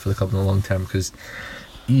beneficial for the club in the long term, because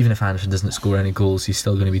even if Anderson doesn't score any goals, he's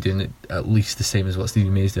still going to be doing it at least the same as what Stevie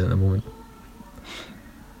May is doing at the moment.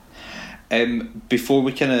 Before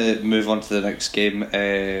we kind of move on to the next game,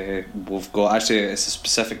 we've got, actually it's a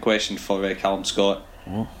specific question for Callum Scott.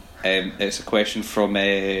 It's a question from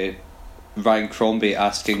Ryan Crombie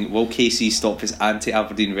asking, will KC stop his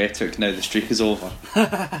anti-Aberdeen rhetoric now the streak is over?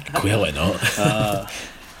 Clearly not.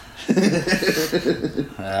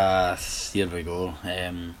 Here we go.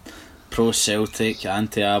 Pro Celtic,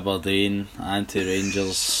 anti Aberdeen, anti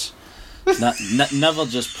Rangers. Never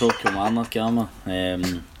just pro Kilmarnock, am I?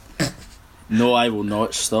 No, I will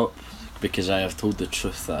not stop, because I have told the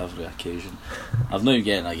truth at every occasion. I've not even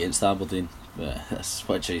getting against Aberdeen, but that's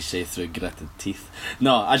what I say through gritted teeth.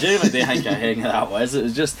 No, I genuinely do think I hang that was. It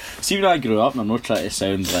was just, see, when I grew up, and I'm not trying to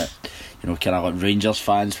sound like, kind of like Rangers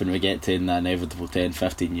fans, when we get to in the inevitable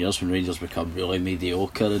 10-15 years when Rangers become really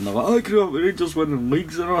mediocre and they're like, I grew up with Rangers winning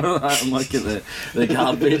leagues and all that, and look at the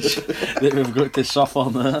garbage that we've got to suffer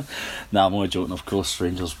now. Nah, I'm only joking, of course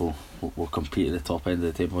Rangers will compete at the top end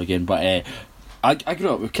of the table again, but I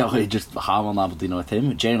grew up with Killie just hammering Aberdeen all the time.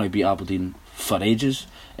 We generally beat Aberdeen for ages,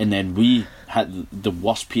 and then we had the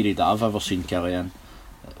worst period that I've ever seen Killie in,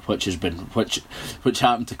 which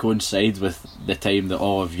happened to coincide with the time that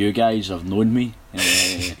all of you guys have known me,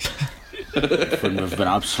 when we've been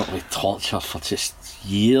absolutely tortured for just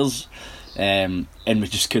years, and we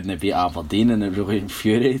just couldn't beat Aberdeen, and it really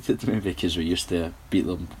infuriated me, because we used to beat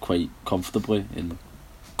them quite comfortably and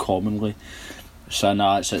commonly. So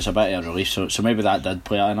no, it's a bit of a relief. So maybe that did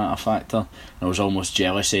play in a factor. And I was almost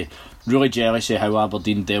really jealous of how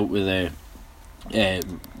Aberdeen dealt with the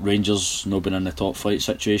Rangers not being in the top flight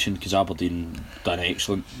situation, because Aberdeen done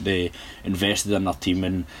excellent. They invested in their team,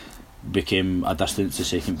 and became a distance to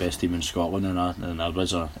second best team in Scotland, and there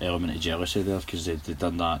was an element of jealousy there because they'd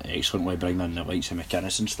done that excellently, bringing in the likes of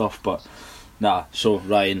McInnes and stuff. But nah, so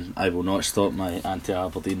Ryan, I will not stop my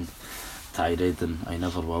anti-Aberdeen tirade, and I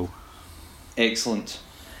never will. Excellent.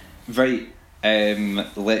 Right.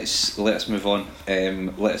 Let's move on.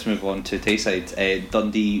 Let's move on to Tayside.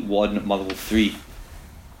 Dundee 1, Motherwell 3.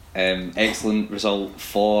 Excellent result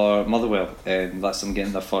for Motherwell. That's them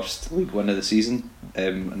getting their first league win of the season.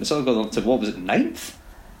 And it's all gone up to, what was it, 9th?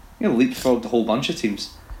 Leapfrogged a whole bunch of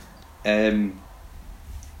teams.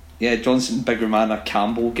 Johnson, Big Romana,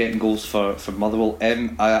 Campbell getting goals for Motherwell.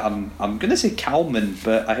 I'm going to say Kalman,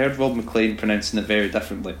 but I heard Rob McLean pronouncing it very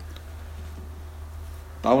differently.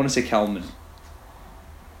 But I want to say Kalman.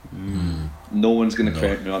 No one's going to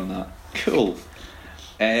correct me on that. Cool.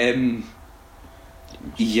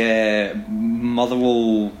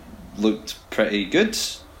 Motherwell looked pretty good.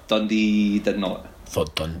 Dundee did not.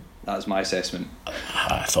 That's my assessment.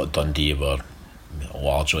 I thought Dundee were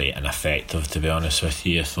largely ineffective, to be honest with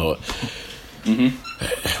you. I thought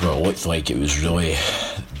well, it looked like it was really,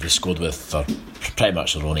 they scored with pretty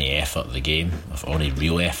much their only effort of the game, only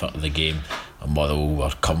real effort of the game, and Motherwell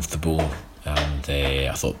were comfortable. And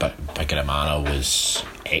I thought Big Romana was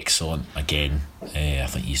excellent again. I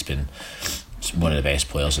think he's been one of the best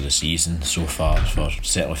players of the season so far,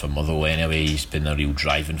 certainly for Motherwell anyway. He's been a real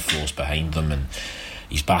driving force behind them, and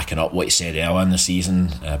he's backing up what he said earlier in the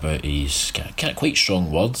season about his kind of quite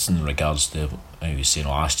strong words in regards to how he was saying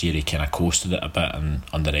last year he kind of coasted it a bit and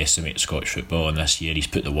underestimated Scottish football, and this year he's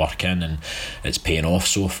put the work in and it's paying off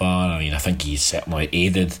so far. I mean, I think he's certainly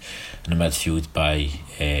aided in the midfield by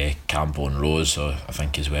Campbell and Rose, so I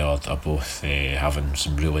think as well are both having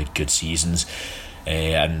some really good seasons.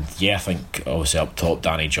 I think obviously up top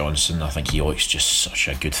Danny Johnson, I think he looks just such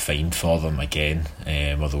a good find for them again.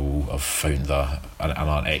 Motherwell have found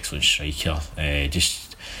another excellent striker,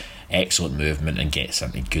 just excellent movement and gets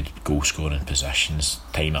into good goal scoring positions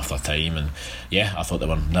time after time, and I thought they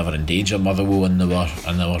were never in danger, Motherwell, and they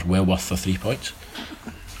were well worth the 3 points.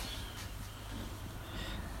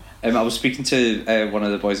 I was speaking to one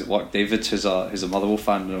of the boys at work, David, who's a Motherwell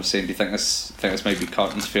fan, and I was saying, do you think this might be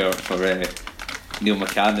curtains for Neil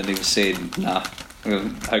McCann? And he was saying, nah.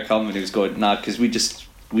 How come? And he was going, nah, because we just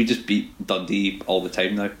beat Dundee all the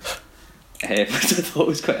time now. Which I thought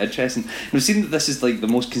was quite interesting. And we've seen that this is like the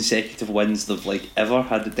most consecutive wins they've ever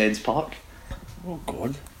had at Dens Park. Oh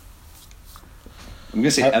God. I'm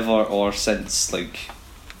gonna say ever or since like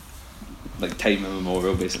time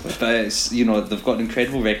immemorial, basically. But it's, they've got an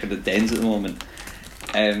incredible record at Dens at the moment.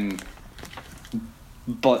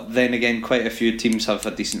 But then again, quite a few teams have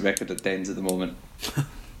a decent record at Dens at the moment.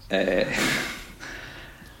 It's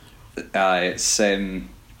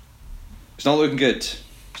not looking good.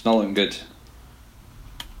 It's not looking good.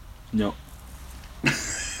 No.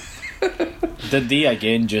 Dundee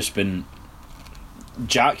again just been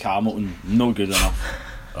Jack Hamilton, no good enough.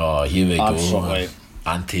 Oh, here we Absolutely. go.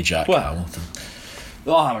 Anti-Jack Hamilton.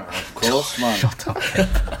 Oh, of course, man. Shut up.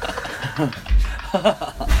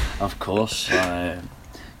 Of course. You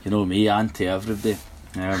know me, anti everybody.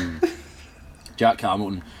 Jack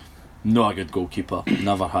Hamilton, not a good goalkeeper,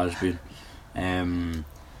 never has been.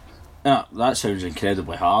 That sounds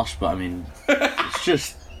incredibly harsh, but I mean, it's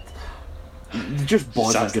just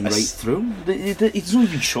bothering right through him. He's not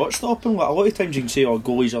even shot stopping. Like, a lot of times you can say,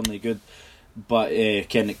 goalies aren't they good, but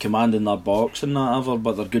commanding their box and whatever,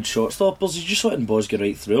 but they're good shot stoppers. He's just letting balls get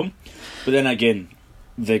right through him. But then again,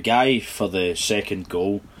 the guy for the second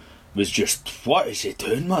goal was just, what is he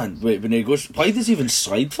doing, man? Wait, when he goes, why does he even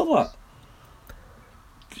slide for that?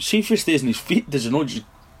 See if he stays on his feet, does he not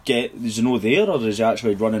there, or is he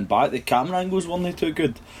actually running back? The camera angles weren't too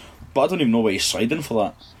good, but I don't even know why he's sliding for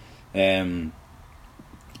that. And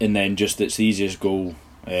then just it's the easiest goal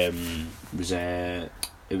was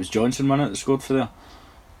it was Johnson, wasn't it, that scored for there?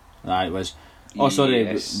 Aye, it was. Oh, sorry,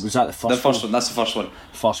 yes. Was that the first? The first one. That's the first one.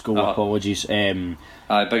 First goal. Apologies. Big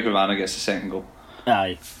Romana gets the second goal.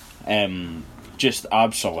 Aye, just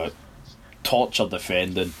absolute torture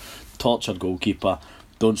defending, tortured goalkeeper.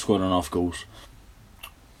 Don't score enough goals.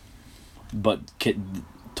 But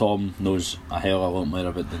Tom knows a hell of a lot more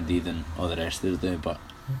about Dundee than all the rest of the day. But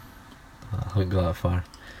I wouldn't go that far.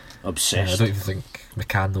 Obsessed. I don't even think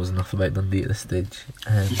McCann knows enough about Dundee at this stage.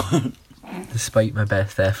 Despite my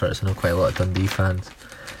best efforts, I know quite a lot of Dundee fans.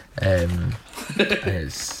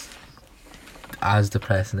 It's as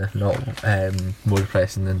depressing, if not more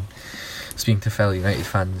depressing, than speaking to fellow United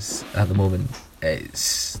fans at the moment.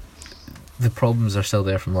 It's the problems are still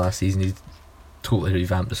there from last season. He's totally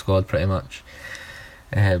revamped the squad pretty much,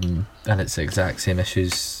 and it's the exact same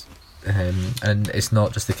issues And it's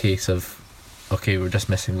not just the case of, okay, we're just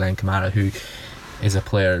missing Glenn Kamara, who is a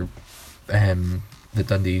player that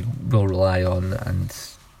Dundee will rely on and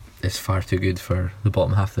is far too good for the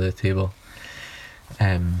bottom half of the table.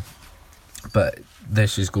 But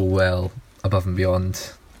this just go well above and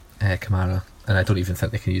beyond Kamara, and I don't even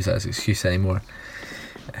think they can use that as an excuse anymore.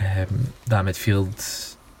 That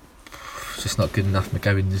midfield just not good enough.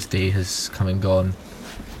 McGowan's day has come and gone.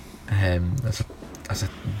 As a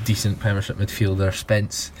decent Premiership midfielder,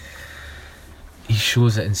 Spence, he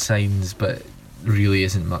shows it in signs, but really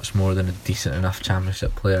isn't much more than a decent enough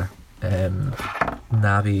Championship player.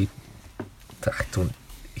 Naby,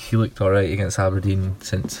 he looked alright against Aberdeen,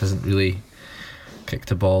 since hasn't really kicked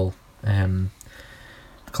a ball.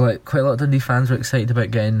 Quite a lot of Dundee fans were excited about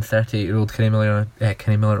getting 38-year-old Kenny Miller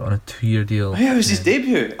on a 2-year deal. Oh yeah, it was his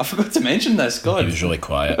debut. I forgot to mention this. God, he was really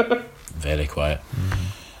quiet, very quiet.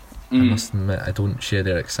 I must admit, I don't share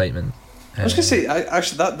their excitement. I was going to say,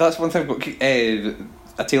 that's one thing about A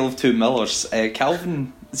Tale of Two Millers.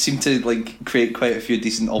 Calvin seemed to create quite a few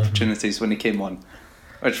decent opportunities when he came on,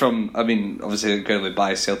 which from, obviously incredibly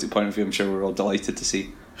biased Celtic point of view, I'm sure we're all delighted to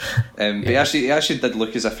see. But he actually did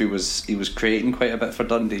look as if he was creating quite a bit for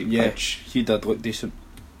Dundee. Yeah, which, he did look decent.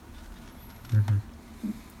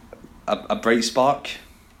 a bright spark.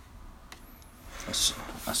 I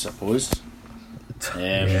suppose.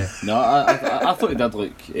 No, I thought he did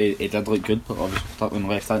look good, but obviously particularly on the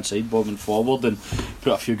left hand side, bobbing forward and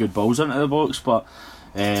put a few good balls into the box. But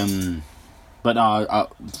no,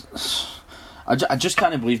 I just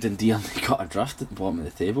can't believe Dundee only got a draft at the bottom of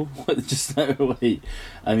the table. Just now,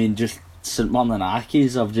 just St Mirren and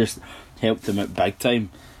Accies have just helped them out big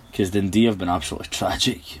time, because Dundee have been absolutely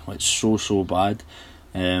tragic, so bad,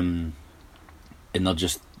 and they're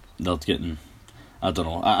getting. I don't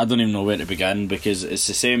know. I don't even know where to begin, because it's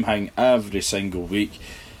the same thing every single week.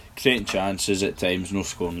 Creating chances at times, no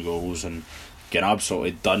scoring goals, and getting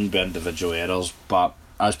absolutely done by individual errors. But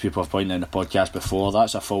as people have pointed out in the podcast before,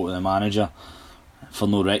 that's a fault of the manager for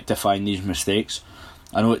no rectifying these mistakes.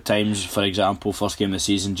 I know at times, for example, first game of the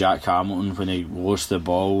season, Jack Hamilton, when he lost the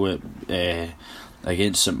ball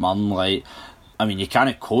against St Mirren, you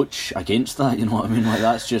can't coach against that, you know what I mean?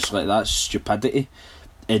 That's just that's stupidity.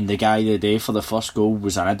 And the guy the day for the first goal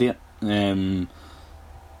was an idiot.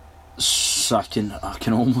 So I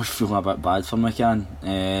can almost feel a bit bad for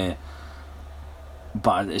McCann.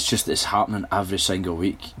 But it's happening every single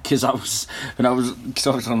week. Because I was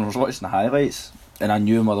watching the highlights and I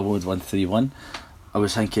knew Motherwell would win 3-1. I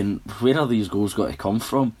was thinking, where are these goals got to come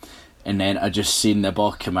from? And then I just seen the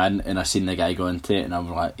ball come in and I seen the guy go into it, and I'm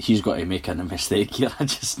like, he's got to make a mistake here. I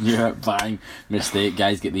just knew it. Bang, mistake.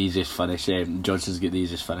 Guys get the easiest finish. Johnson's get the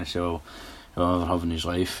easiest finish he'll ever have in his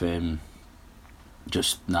life. I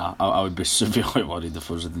would be severely worried if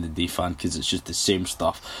I was a D fan, because it's just the same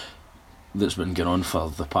stuff that's been going on for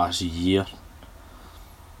the past year.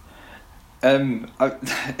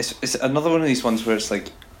 It's another one of these ones where it's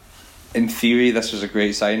in theory this was a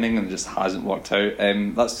great signing and it just hasn't worked out.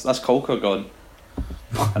 That's Colker gone.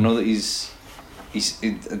 I know that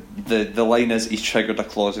the line is he's triggered a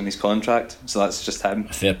clause in his contract, so that's just him.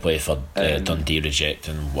 Fair play for Dundee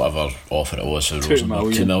rejecting whatever offer it was for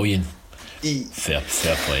Rosenborg, 2 million. Fair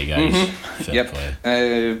play, guys. Fair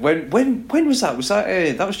play. When was that? Was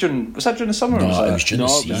that during the summer? No, or it was during the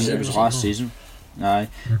season. It was last season. Aye,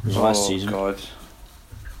 it was last season. Oh God.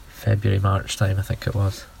 February, March time, I think it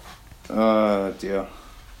was. Oh dear.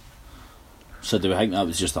 So do we think that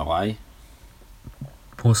was just a lie?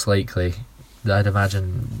 Most likely. I'd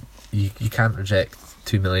imagine you can't reject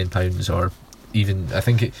 £2 million, or even, I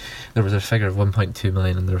think there was a figure of 1.2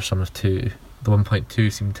 million and there was some of 2. The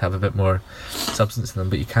 1.2 seemed to have a bit more substance in them,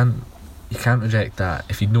 but you can't reject that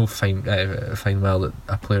if you know fine well that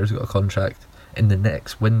a player's got a contract in the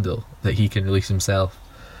next window that he can release himself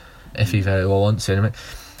if he very well wants to.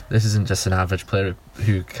 This isn't just an average player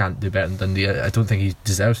who can't do better than Dundee. I don't think he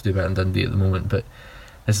deserves to do better than Dundee at the moment, but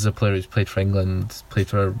this is a player who's played for England, played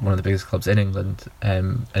for one of the biggest clubs in England,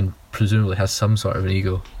 and presumably has some sort of an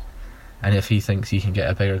ego. And if he thinks he can get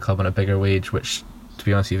a bigger club on a bigger wage, which, to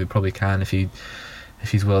be honest, he probably can if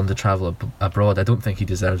he's willing to travel abroad. I don't think he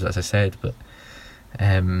deserves it, as I said, but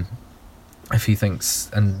if he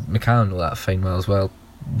thinks, and McCann know that fine well as well,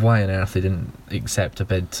 why on earth they didn't accept a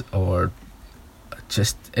bid, or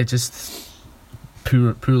it just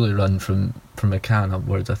poorly run from McCann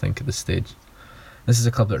upwards, I think, at this stage. This is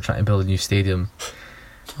a club that are trying to build a new stadium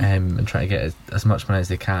and trying to get as much money as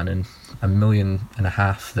they can, and $1.5 million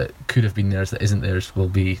that could have been theirs that isn't theirs will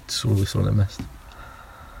be sorely missed.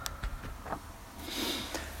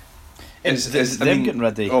 Them getting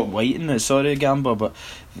rid of Whiting, sorry Gamba, but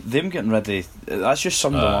them getting rid of, that's just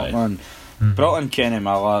summed them up, man. Brought in Kenny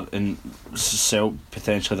Miller and sell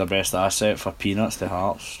potentially their best asset for peanuts to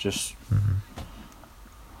Hearts. Just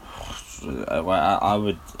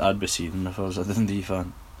I'd be seething if I was a Dundee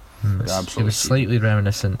fan. It was slightly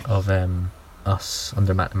reminiscent of us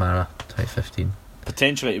under McNamara 2015.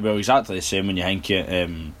 Potentially, well, exactly the same when you think it.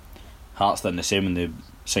 Hearts done the same when they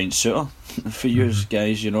signed Suter for you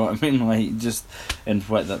guys. You know what I mean? Like just, and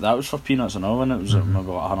what that was for peanuts and all, and it was maybe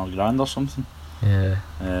like $100,000 or something. Yeah.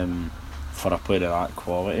 For a player of that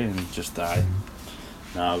quality, and just it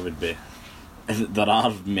would be. There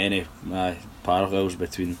are many parallels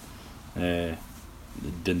between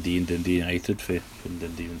Dundee and Dundee United for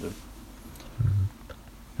Dundee and Dundee.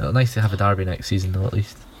 It'll nice to have a derby next season though, at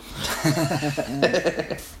least.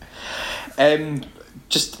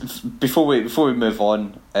 Just before we move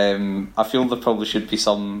on, I feel there probably should be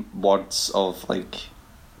some words of like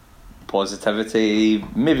positivity,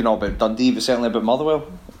 maybe not about Dundee, but certainly about Motherwell.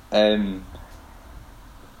 I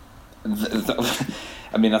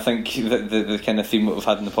mean, I think the kind of theme that we've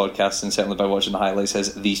had in the podcast, and certainly by watching the highlights,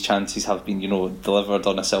 is these chances have been, delivered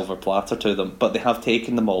on a silver platter to them, but they have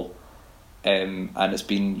taken them all, and it's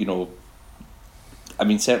been, I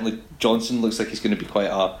mean, certainly Johnson looks like he's going to be quite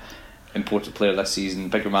a important player this season.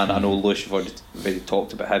 Bigger man. I know Lewis, you've already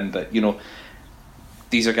talked about him, but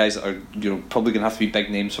these are guys that are probably going to have to be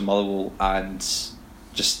big names for Motherwell, and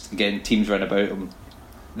just again teams round about them.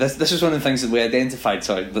 This is one of the things that we identified.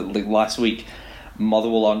 Like last week,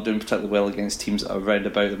 Motherwell aren't doing particularly well against teams that are round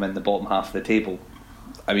about them in the bottom half of the table.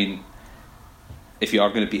 I mean, if you are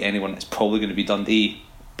going to beat anyone, it's probably going to be Dundee,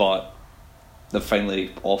 but they're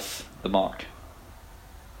finally off the mark.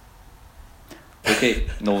 Okay,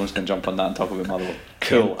 no one's going to jump on that and talk about Motherwell.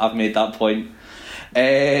 Cool, I've made that point. Do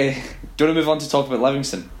you want to move on to talk about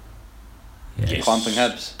Livingston? Yes. Clamping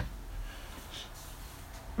Hibs.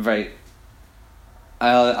 Right.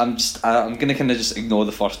 I'm going to kind of just ignore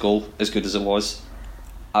the first goal, as good as it was.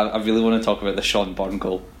 I really want to talk about the Sean Byrne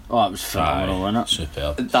goal. Oh, it was phenomenal, wasn't it?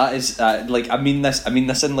 Superb. That is I mean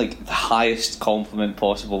this in like the highest compliment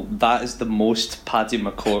possible. That is the most Paddy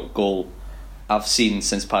McCourt goal I've seen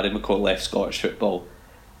since Paddy McCourt left Scottish football.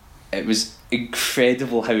 It was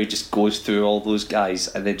incredible how he just goes through all those guys,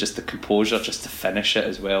 and then just the composure just to finish it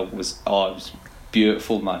as well it was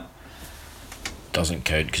beautiful, man. Doesn't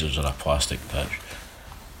count because it was on a plastic pitch.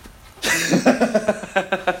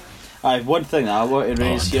 One thing I want to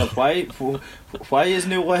raise here: why is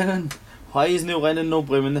Neil Lennon not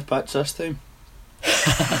blaming the pitch this time?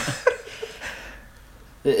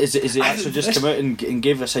 Is he actually just come out and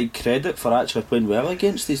gave us side credit for actually playing well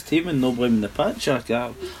against his team and not blaming the pitch? I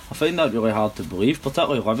find that really hard to believe,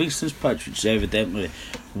 particularly Livingston's pitch, which is evidently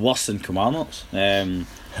worse than Kilmarnock's.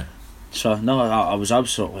 So no, I was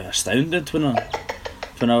absolutely astounded when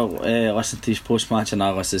I listened to his post-match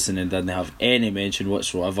analysis, and then didn't have any mention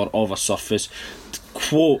whatsoever of a surface,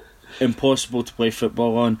 quote, impossible to play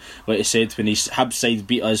football on, like he said when his Hibs side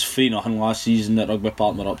beat us 3-0 last season at Rugby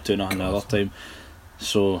Park, and up 2-0 the other time.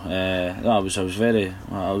 So I was really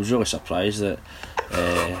surprised that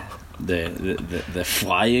the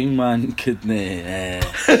flying man couldn't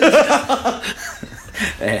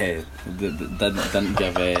didn't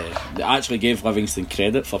give actually gave Livingston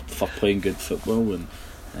credit for playing good football and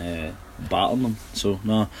battering them. So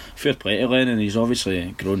no, fair play to Lennon. He's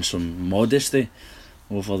obviously grown some modesty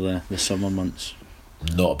over the summer months.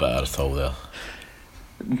 Not bitter at all there.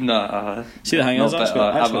 Nah. See the thing is,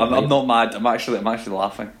 I'm not mad. I'm actually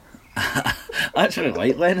laughing. I actually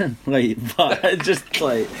like Lennon, but just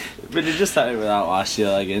when he just hit it with that last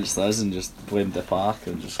year against us and just blamed the park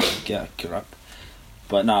and just get a grip.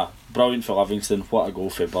 But nah, brilliant for Livingston. What a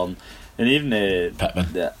goal for Byrne, and even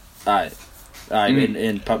Pittman.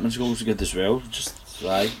 And Pittman's goal was good as well. Just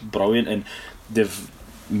brilliant, and they've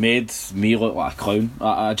made me look like a clown.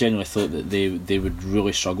 I genuinely thought that they would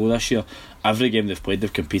really struggle this year. Every game they've played,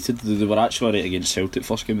 they've competed. They were actually right against Celtic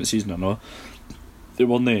first game of the season, or no? They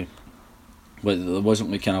weren't. But there wasn't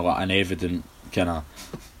like kind of like an evident kind of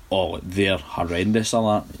they're horrendous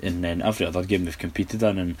or that. And then every other game they've competed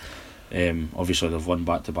in, and obviously they've won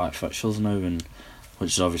back-to-back fixtures now, and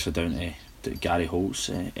which is obviously down to Gary Holt's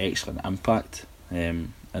excellent impact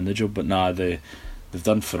in the job. But nah, they've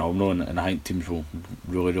done phenomenal, and I think teams will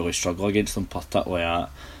really, really struggle against them, particularly at,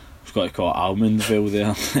 we've got to call it Almondville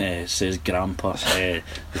there, says Grandpa, the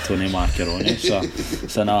Tony Macaroni. So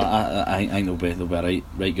no, I think they'll be a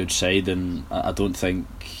right good side, and I don't think,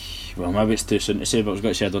 well, maybe it's too soon to say, but I was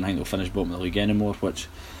going to say I don't think they'll finish bottom of the league anymore, which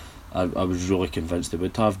I was really convinced they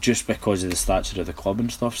would have, just because of the stature of the club and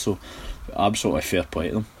stuff. So absolutely fair play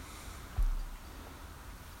to them.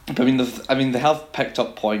 But they have picked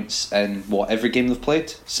up points in every game they've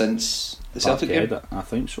played since the Celtic game. I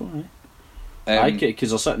think so. Aye,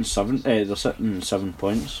 because they're sitting 7. They're sitting 7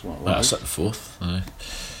 points. They're sitting 4th.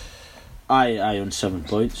 Aye, on 7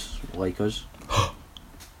 points, like us.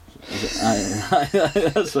 Aye,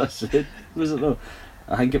 that's what I said. Was it though?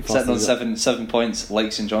 I think it sitting on 7 points,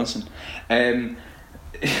 like St Johnson. Yeah.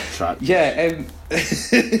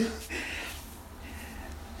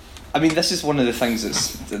 I mean, this is one of the things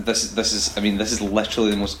this is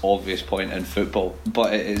literally the most obvious point in football,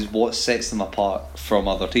 but it is what sets them apart from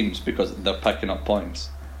other teams because they're picking up points.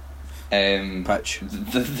 Pitch.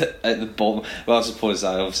 At the bottom. Well, I suppose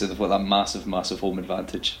obviously they've got that massive home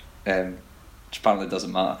advantage, which apparently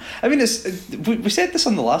doesn't matter. I mean, we said this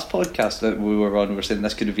on the last podcast that we were on. We were saying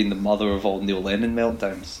this could have been the mother of all Neil Lennon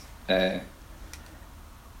meltdowns.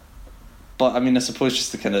 But I mean, I suppose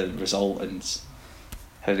just the kind of result and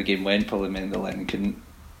how the game went probably meant that Lennon couldn't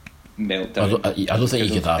melt down. I don't think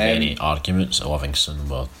you could have any arguments that Livingston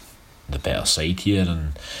were the better side here,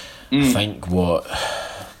 and I think what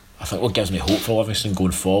gives me hope for Livingston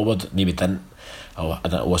going forward, maybe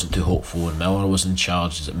I wasn't too hopeful when Miller was in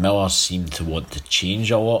charge, is that Miller seemed to want to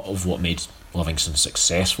change a lot of what made Livingston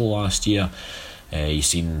successful last year. I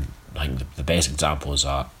think the best example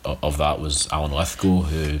of that was Alan Lithgow,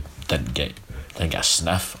 who didn't get a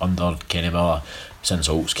sniff under Kenny Miller. Since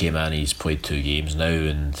Oakes came in, he's played 2 games now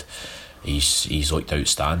and he's looked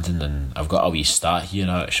outstanding. And I've got a wee stat here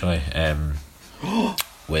actually.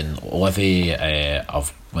 When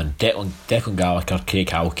when Declan Gallagher, Craig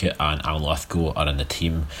Halkett and Alan Lithgow are in the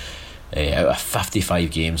team, out of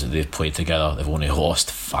 55 games that they've played together, they've only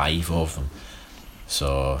lost 5 of them.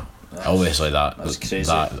 So obviously that's crazy.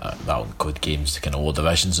 That'll include games to kind of lower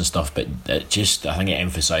divisions and stuff, but I think it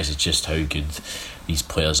emphasises just how good these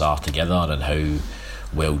players are together and how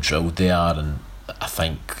well drilled they are. And I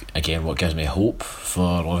think again what gives me hope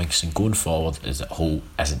for Livingston going forward is that Holt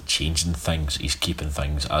isn't changing things, he's keeping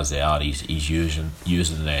things as they are. He's using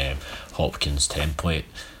Hopkins' template,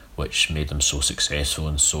 which made them so successful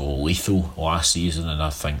and so lethal last season, and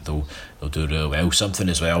I think they'll do really well. Something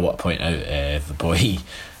as well I want to point out, the boy, I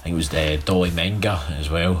think it was Dolly Menga as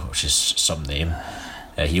well, which is some name.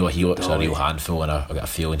 He looks a real handful, and I've got a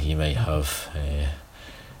feeling he might have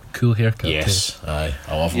cool haircut. Yes, too. aye,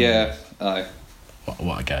 I love him. Yeah, aye.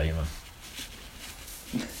 What a guy,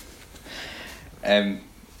 man.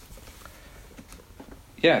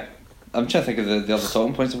 Yeah, I'm trying to think of the other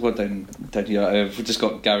talking points I've got down here. We've just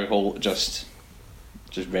got Gary Holt just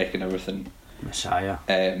wrecking everything. Messiah.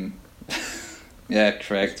 Yeah,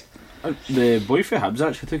 correct. The boy for Hibs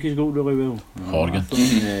actually took his goal really well. Horgan.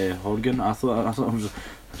 Horgan. I thought it was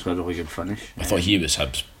a really good finish. I thought he was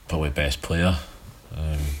Hibs' probably best player.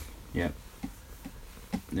 Yeah.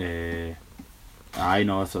 I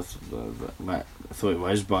know. I thought it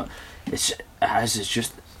was, but it's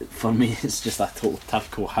just, for me, it's just a total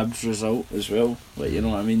typical Hibs result as well. Like, you know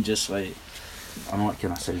what I mean? Just like, I know it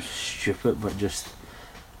kind of sounds stupid, but just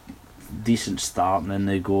decent start and then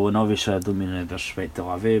they go. And obviously I don't mean any disrespect to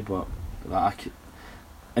Levy, but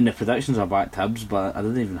and the predictions are back to Hibs, but I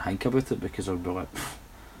didn't even think about it because I'd be like,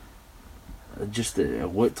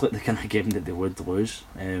 it looked like the kind of game that they would lose,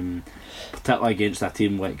 particularly against a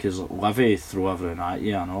team like, because Levy throw everything at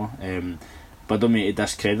you, I know, but I don't mean to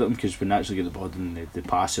discredit them, because when they actually get the ball and they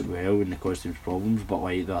pass it well and they cause teams problems, but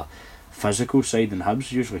like the physical side in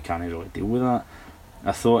Hibs usually can't really deal with that.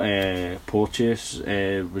 I thought Porteous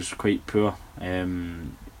was quite poor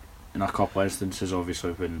in a couple of instances,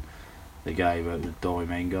 obviously when the guy with Dolly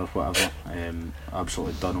Menga or whatever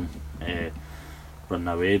absolutely done him running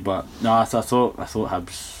away. But no, I thought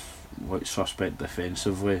Hibs looked suspect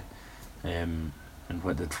defensively, and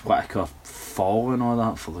what did Whittaker fall and all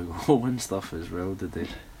that for the goal and stuff as well? Did they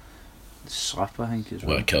slip, I think, as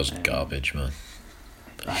well? Whittaker's garbage, man.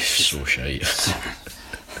 He's so shite.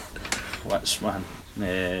 What's man?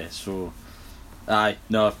 So aye,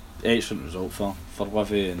 no, excellent result for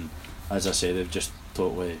Livy, and as I say, they've just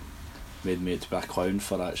totally made me to be a clown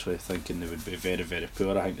for actually thinking they would be very, very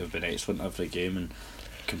poor. I think they've been excellent every game and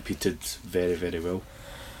competed very, very well.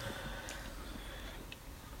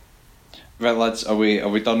 Right, lads, are we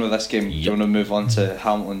done with this game? Yep. Do you want to move on to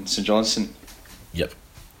Hamilton St Johnstone? Yep.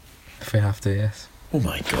 If we have to, yes. Oh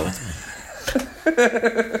my god.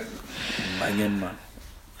 Minging, man.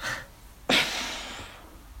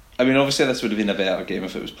 I mean, obviously this would have been a better game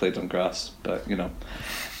if it was played on grass, but you know.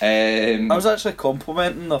 I was actually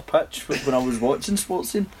complimenting their pitch when I was watching Sports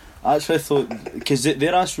Scene. I actually thought, because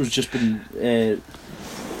their ass was just been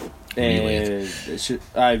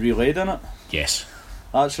relayed in it. Yes.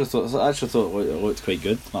 I actually thought it looked quite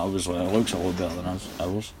good. I was like, it looks a lot better than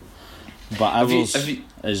ours. But Have you, ours have you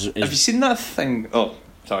is have you seen that thing? Oh,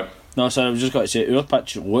 sorry. no, sorry, I was just going to say our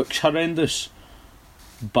pitch looks horrendous,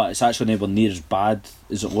 but it's actually nowhere near as bad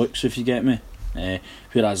as it looks, if you get me.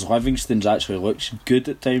 Whereas Livingston's actually looks good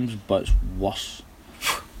at times, but it's worse.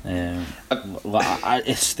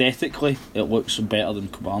 Aesthetically, it looks better than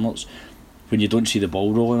Kilmarnock's when you don't see the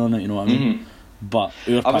ball rolling on it. You know what I mean? But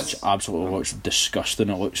our pitch absolutely looks disgusting.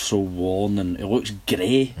 It looks so worn and it looks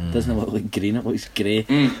grey. Doesn't it look like green? It looks grey.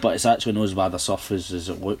 But it's actually not as bad a surface as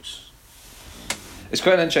it looks. It's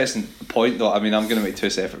quite an interesting point, though. I mean, I'm going to make two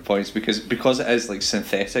separate points because it is like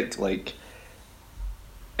synthetic. Like,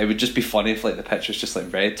 it would just be funny if like the pitch was just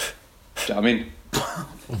like red. Do you know what I mean? Oh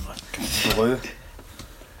my god, blue.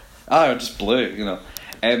 Or just blue, you know.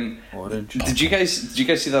 Orange. Did you guys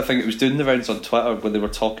see that thing? It was doing the rounds on Twitter where they were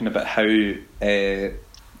talking about how the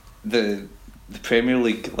Premier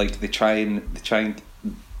League, like they try and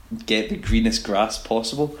get the greenest grass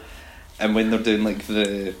possible, and when they're doing like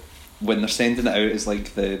when they're sending it out as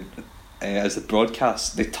like as the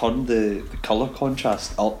broadcast, they turn the colour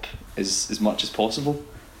contrast up as much as possible.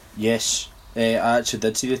 Yes, I actually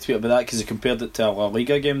did see the tweet about that because they compared it to a La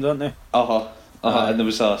Liga game, don't they? And there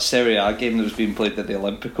was a Serie A game that was being played at the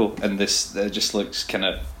Olimpico, and this it just looks kind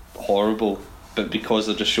of horrible, but because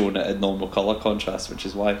they're just showing it in normal colour contrast, which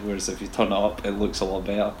is why. Whereas if you turn it up, it looks a lot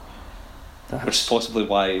better. Which is possibly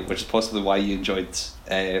why you enjoyed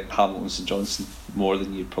Hamilton St Johnstone more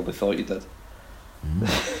than you probably thought you did.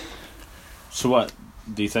 So what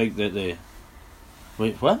do you think that they?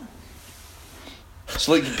 Wait, what?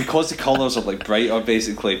 So like because the colours are like brighter,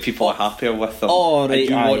 basically people are happier with them. Oh, right, and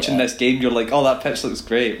you're aye, watching this game, you're like, oh, that pitch looks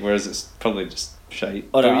great, whereas it's probably just shite.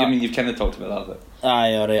 Oh, I mean, you've kind of talked about that, but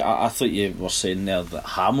Aye, alright. I thought you were saying there that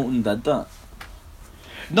Hamilton did that.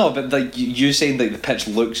 no, but like you saying like the pitch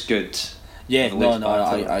looks good. Yeah, It no, looks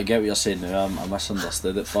bad. I get what you're saying now. I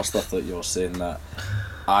misunderstood at first. I thought you were saying that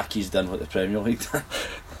Aki's done what the Premier League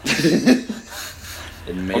did.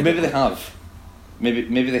 Or maybe they have.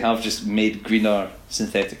 Maybe they have just made greener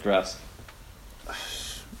synthetic grass.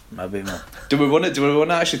 Maybe not. Do we want to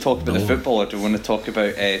actually talk about the No. football, or do we want to talk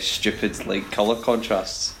about stupid like colour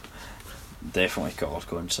contrasts? Definitely colour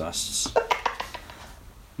contrasts.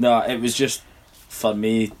 No, it was just for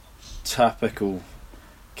me typical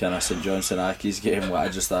kind of St Johnstone Aki's game.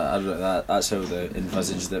 What that's how they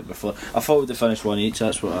envisaged it before. I thought we'd finish one each.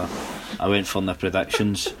 That's what I went for in the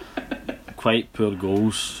predictions. Quite poor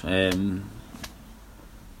goals.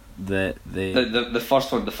 The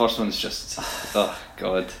first one's just oh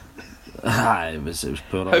god. It was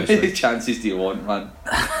poor. How many Obviously. chances do you want, man?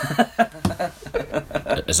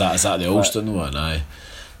 Is that the Ulston one?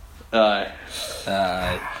 Aye.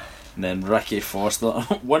 And then Ricky Foster.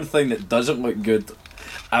 One thing that doesn't look good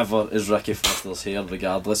ever is Ricky Foster's hair,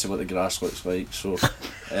 regardless of what the grass looks like. So,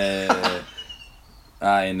 and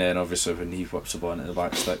then obviously when he whips the ball into the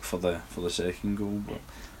back stick for the second goal. But,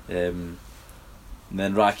 and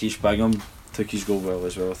then Rakesh Bingham took his goal well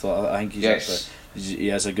as well. I think he's Yes. he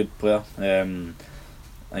is a good player. I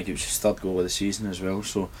think it was his third goal of the season as well.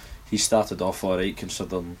 So he started off alright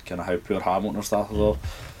considering kind of how poor Hamilton started off.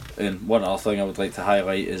 And one other thing I would like to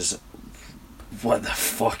highlight is what the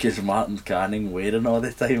fuck is Martin Canning wearing all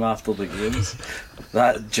the time after the games?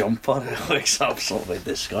 That jumper looks absolutely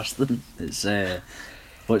disgusting. It's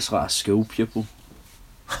looks like a school pupil.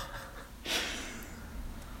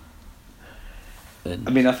 And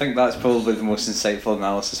I mean, I think that's probably the most insightful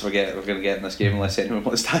analysis we're going to get in this game, unless anyone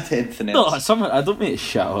wants to add anything else. no, I don't mean to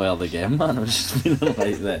shit all the game, man. I was just meaning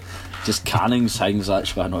like that. Just Canning's things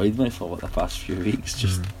actually annoyed me for like the past few weeks.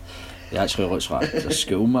 Just he actually looks like a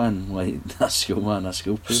schoolman, like a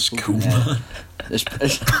school pupil. Schoolman.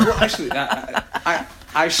 Well,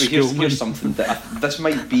 actually, here's something that this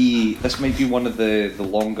might be one of the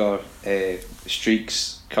longer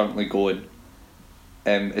streaks currently going.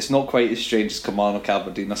 It's not quite as strange as Kilmarnock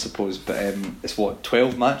Aberdeen, I suppose, but it's what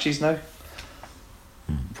 12 matches now.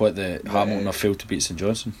 What the Hamilton have failed to beat St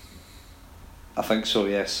Johnstone. I think so,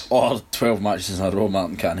 yes. Or 12 matches in a row.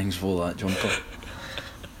 Martin Canning's for that jumper.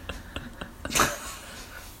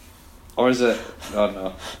 Or is it?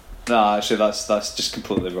 Oh no, actually that's just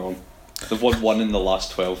completely wrong. They've won one in the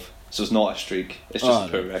last 12, so it's not a streak. It's just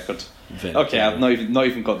a poor record. Okay, I've not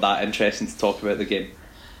even got that interesting to talk about the game.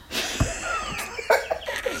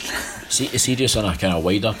 See, just on a kind of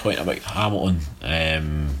wider point about Hamilton,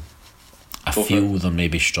 I feel they're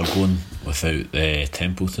maybe struggling without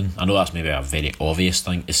Templeton. I know that's maybe a very obvious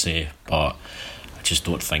thing to say, but I just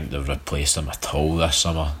don't think they've replaced him at all this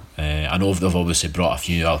summer. I know they've obviously brought a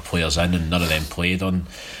few other players in and none of them played on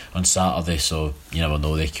Saturday, so you never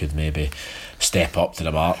know, they could maybe step up to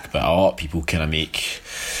the mark, but a lot of people kind of make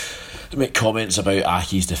They make comments about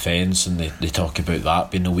Aki's defence and they talk about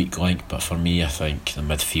that being a weak link, but for me I think the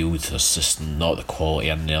midfield, there's just not the quality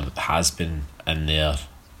in there that has been in there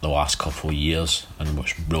the last couple of years, and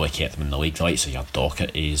which really kept them in the league. The likes of your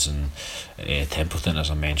Doherty's and Templeton, as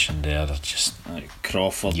I mentioned there, they're just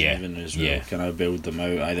Crawford even as well, kind of build them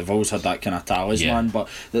out. They've always had that kind of talisman, but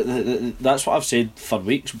that's what I've said for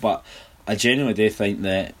weeks, but I genuinely do think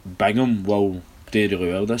that Bingham will do really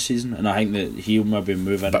well this season, and I think that he'll maybe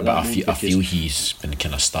move into but that. I feel he's been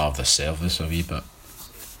kind of starved of service a wee bit.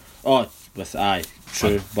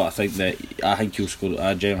 True, but I think he'll score.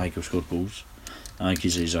 I genuinely think he'll score goals. I think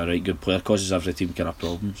he's a right good player, causes every team kind of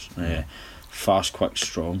problems. Fast, quick,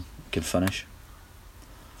 strong, can finish.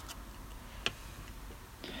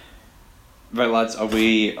 Right, lads, are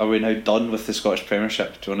we now done with the Scottish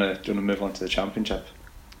Premiership? Do you want to move on to the Championship?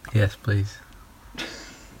 Yes, please.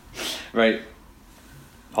 Right,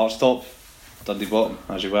 Hearts top, Dundee bottom,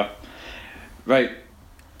 as you were. Right.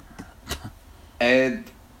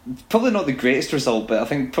 Probably not the greatest result, but I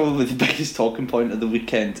think probably the biggest talking point of the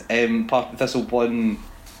weekend. Park Thistle won,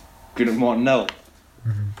 Greenock Morton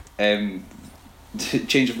 0.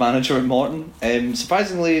 Change of manager at Morton.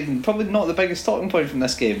 Surprisingly, probably not the biggest talking point from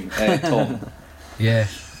this game, Tom. Yeah,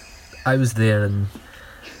 I was there,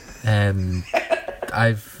 and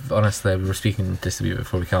I've honestly, we were speaking just a wee bit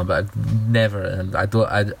before we came, but I'd never, and I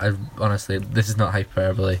honestly, this is not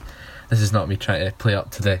hyperbole. This is not me trying to play up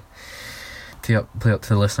to the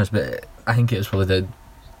listeners, but I think it was probably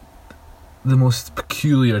the most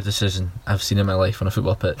peculiar decision I've seen in my life on a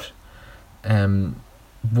football pitch.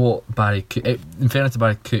 What Barry Cook, in fairness to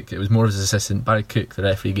Barry Cook, it was more his assistant. Barry Cook, the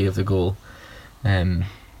referee, gave the goal.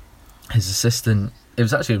 His assistant, it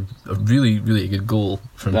was actually a really, really good goal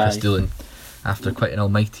from Chris Doolan after quite an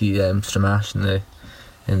almighty stramash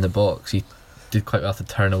in the box. He did quite well to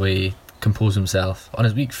turn away, compose himself on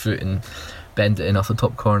his weak foot and bend it in off the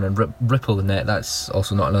top corner and ripple the net. That's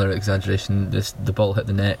also not another exaggeration. The ball hit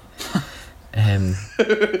the net.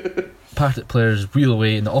 Partick players wheel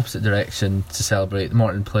away in the opposite direction to celebrate. The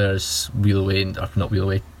Morton players wheel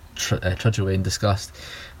away, trudge away in disgust.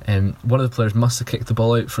 One of the players must have kicked the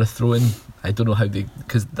ball out for a throw-in. I don't know how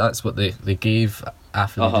because that's what they gave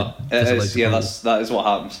after they did. That is what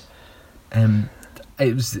happens.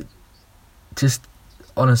 It was just,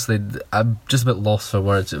 honestly, I'm just a bit lost for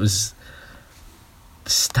words. It was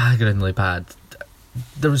staggeringly bad.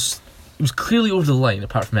 It was clearly over the line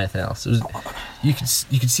apart from anything else. You could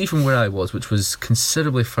see from where I was, which was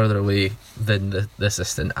considerably further away than the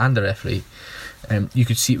assistant and the referee, you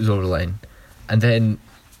could see it was over the line. And then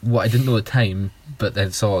what I didn't know at the time, but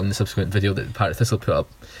then saw in the subsequent video that Partick Thistle put up,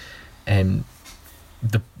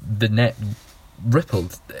 the net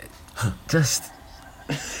rippled. It's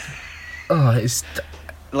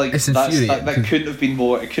like it's infuriating. That couldn't have been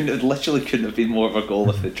more. It literally couldn't have been more of a goal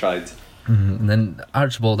if they tried. And then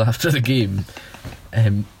Archibald, after the game,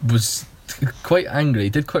 was quite angry. He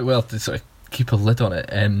did quite well to sort of keep a lid on it.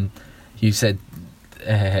 He said,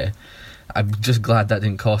 I'm just glad that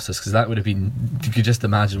didn't cost us, because that would have been, you could just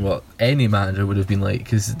imagine what any manager would have been like,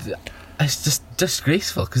 because it's just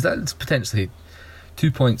disgraceful, because that's potentially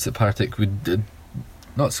 2 points that Partick would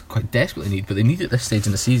not quite desperately need, but they need at this stage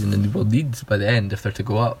in the season, and they will need by the end if they're to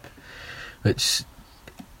go up, which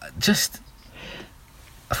just,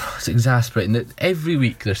 it's exasperating that every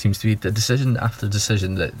week there seems to be a decision after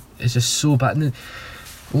decision that is just so bad. And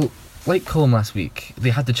like Colin last week,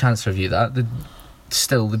 they had the chance to review that.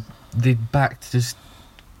 They backed just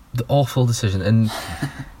the awful decision, and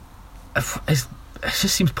it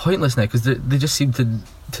just seems pointless now, because they just seem to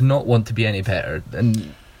not want to be any better.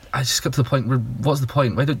 And I just got to the point where, what's the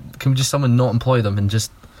point? Can we just someone not employ them and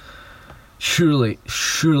just surely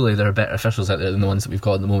there are better officials out there than the ones that we've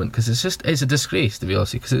got at the moment, because it's a disgrace, to be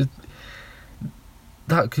honest, because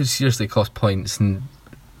that could seriously cost points, and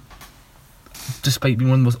despite being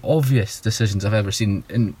one of the most obvious decisions I've ever seen,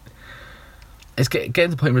 and it's getting to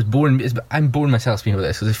the point where it's boring. I'm bored myself speaking about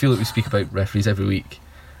this, because I feel like we speak about referees every week,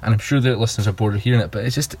 and I'm sure that listeners are bored of hearing it, but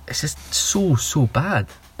it's just so bad.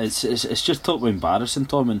 It's just totally embarrassing,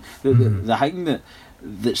 Tom, and the thing that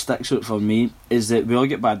sticks out for me is that we all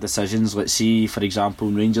get bad decisions. Let's see, for example,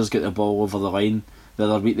 when Rangers get the ball over the line the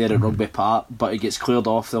other week there at Rugby Park, but it gets cleared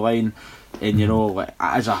off the line, and it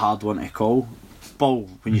is a hard one to call. Ball,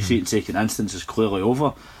 when you see it in second instance, is clearly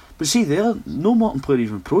over. But see there, no Morton player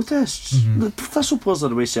even protests. The Thistle players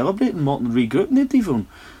are away celebrating, Morton regrouping, nobody even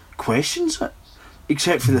questions it,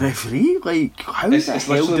 except for the referee. Like, how the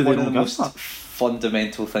hell do they one of the not most give that?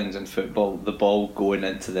 fundamental things in football, the ball going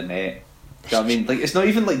into the net. Do you know what I mean? Like, it's not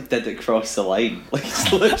even like, did it cross the line? Like,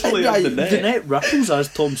 it's literally in the net. The net ripples,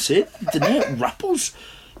 as Tom said. The net ripples.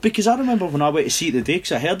 because I remember when I went to see it today,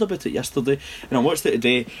 because I heard about it yesterday, and I watched it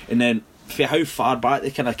today, and then for how far back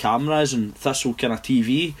the kind of camera is and Thistle kind of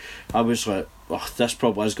TV, I was like, oh, this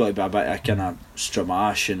probably has got to be a bit of kind of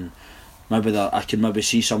stramash, and maybe that I can maybe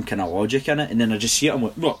see some kind of logic in it, and then I just see it, I'm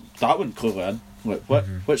like, well, that one clearly in. Like,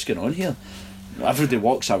 what's going on here? Everybody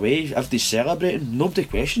walks away, everybody's celebrating, nobody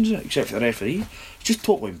questions it except for the referee. It's just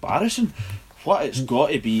totally embarrassing. What it's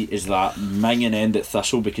got to be is that minging end at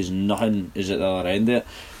Thistle, because nothing is at the other end of it.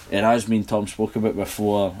 And as me and Tom spoke about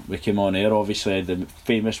before we came on air, obviously the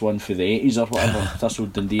famous one for the 80s or whatever, Thistle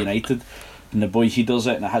Dundee United, and the boy he does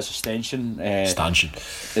it and it has a stanchion. Stanchion.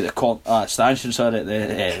 At the stanchion, sorry.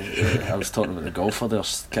 I was talking about the golfer there,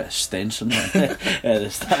 Stenson. The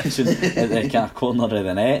stanchion at the kind of corner of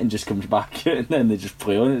the net and just comes back out, and then they just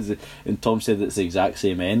play on it. And Tom said it's the exact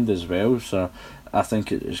same end as well, so I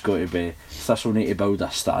think it's got to be Thistle need to build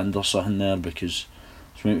a stand or something there, because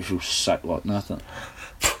it's making me feel sick looking at it.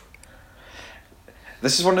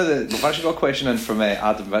 This is one of the... We've actually got a question in from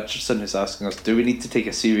Adam Richardson, who's asking us, do we need to take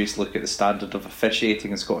a serious look at the standard of officiating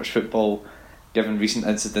in Scottish football, given recent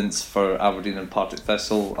incidents for Aberdeen and Partick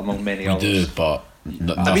Thistle, among many others? We do, but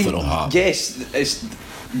nothing will happen. Yes, it's...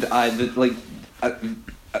 the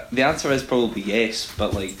answer is probably yes,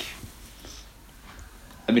 but like...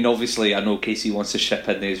 I mean, obviously, I know Casey wants to ship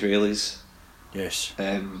in the Israelis. Yes.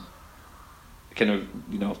 Kind of,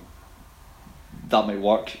 you know... That might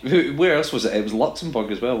work. Where else was it? It was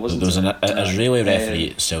Luxembourg as well, wasn't it? There was an Israeli referee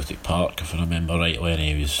at Celtic Park, if I remember rightly, and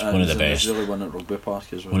he was one of the best. Israeli one at Rugby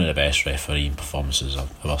Park as well. One of the best refereeing performances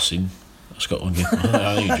I've ever seen at Scotland game.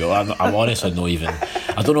 I'm honestly not even.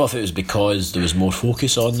 I don't know if it was because there was more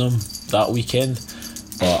focus on them that weekend,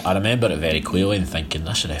 but I remember it very clearly and thinking,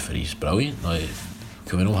 this referee's brilliant. Like,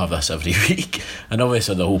 can we not have this every week? And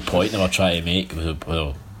obviously the whole point they were trying to make was,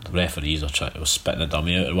 well, the referees were spitting a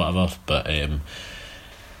dummy out or whatever, but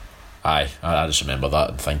I just remember that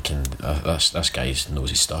and thinking, this guy knows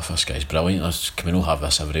his stuff, this guy's brilliant, can we not have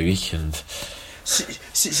this every week? And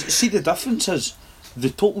see the difference is, the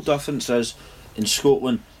total difference is, in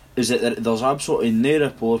Scotland, is that there's absolutely no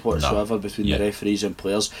rapport whatsoever between the referees and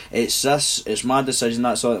players. It's my decision,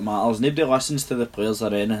 that's all that matters. Nobody listens to the players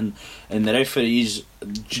or anything, and the referees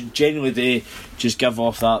generally they just give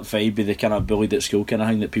off that vibe of the kind of bullied at school kind of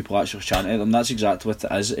thing that people actually chant at them. That's exactly what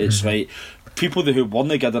it is. It's like people who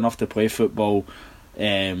weren't good enough to play football,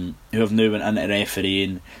 who have now went into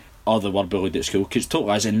refereeing, or they were bullied at school, because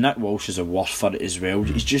totally as in Nick Walsh is a worse for it as well.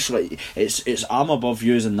 He's just like, it's I'm above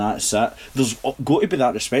you and that's it. There's got to be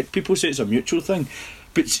that respect. People say it's a mutual thing,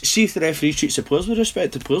 but see if the referee treats the players with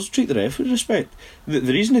respect, the players treat the referee with respect. The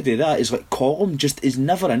reason they do that is like Colm just is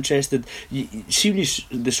never interested. You see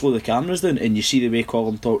when they slow the cameras down and you see the way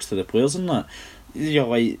Colm talks to the players and that, you're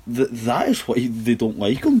like, that is why they don't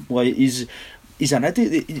like him. Like, he's an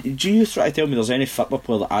idiot. Do you try to tell me there's any football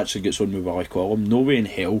player that actually gets on with Willie Collum? No way in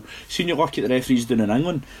hell. See, when you look at the referees down in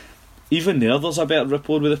England, even there's a better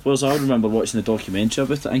rapport with the players. I remember watching the documentary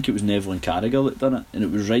about it. I think it was Neville and Carragher that done it, and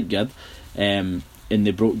it was right good. And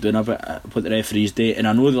they broke down about what the referees do. And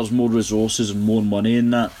I know there's more resources and more money in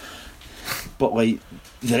that, but like,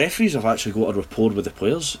 the referees have actually got a rapport with the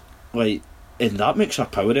players. Like, and that makes a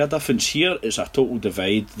power of a difference. Here it's a total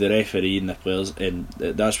divide, the referee and the players, and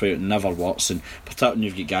that's why it never works. And particularly when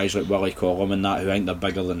you've got guys like Willie Collum and that who think they're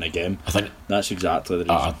bigger than the game. I think that's exactly the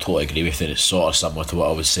reason. I totally agree with you. It's sort of similar to what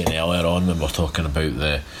I was saying earlier on when we were talking about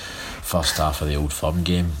the first half of the Old Firm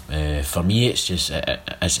game. For me, it's just,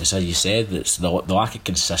 as you said, it's the lack of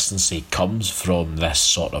consistency comes from this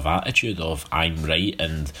sort of attitude of I'm right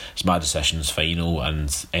and it's my decision's final,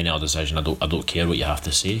 and any other decision I don't care what you have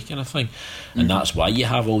to say, kind of thing. And that's why you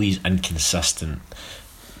have all these inconsistent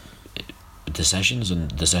decisions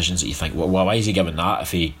that you think, well, why is he giving that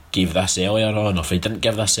if he gave this earlier on, or if he didn't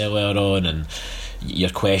give this earlier on, and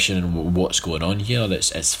you're questioning what's going on here.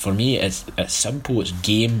 It's for me, it's simple. It's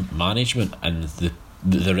game management, and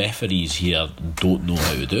the referees here don't know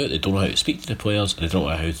how to do it. They don't know how to speak to the players, and they don't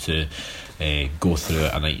know how to go through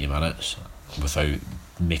it in 90 minutes without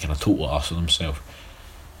making a total arse of themselves.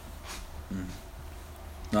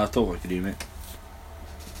 No, I totally agree, mate.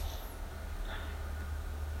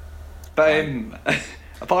 But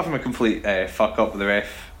apart from a complete fuck up with the ref,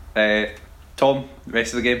 Tom, the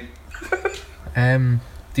rest of the game?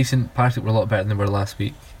 Decent. Partick were a lot better than they were last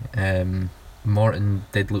week. Morton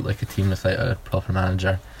did look like a team without a proper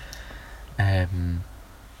manager.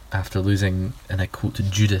 After losing, and I quote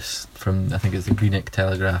Judas from, I think it's the Greenock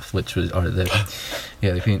Telegraph, which was, or the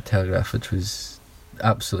Greenock Telegraph, which was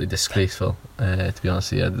absolutely disgraceful. To be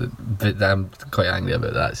honest with you, but I'm quite angry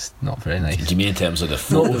about that. It's not very nice. Do you mean in terms of the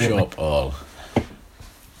Photoshop or?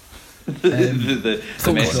 the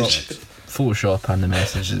message. Photoshop and the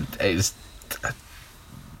message is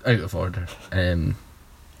out of order. In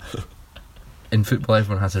football,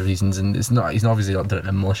 everyone has their reasons, and he's obviously not doing it in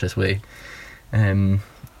a malicious way. I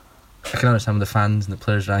can understand when the fans and the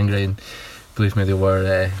players are angry, and believe me, they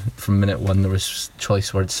were. From minute one, there was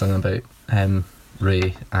choice words sung about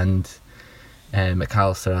Ray and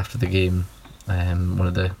McAllister after the game. One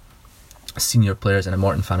of the senior players and a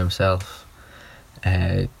Morton fan himself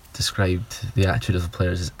described the attitude of the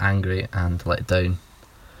players as angry and let down,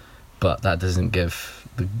 but that doesn't give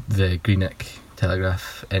the Greenock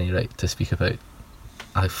Telegraph any right to speak about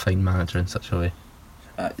a fine manager in such a way.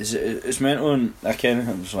 It's meant on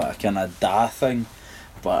it was like a kind of da thing,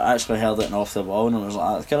 but I actually heard it off the wall and it was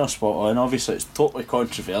like, it's kind of spot on. Obviously it's totally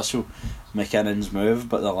controversial, McKinnon's move,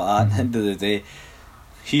 but they're like, at the end of the day,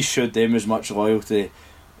 he showed them as much loyalty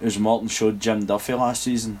as Morton showed Jim Duffy last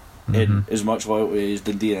season, and as much loyalty as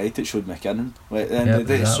Dundee United showed McKinnon. Like, at the end of the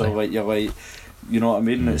day, exactly. So like, you're like, you know what I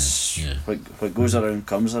mean? It's what goes around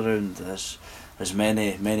comes around, as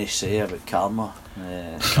many say about karma.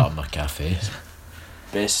 Karma Cafe.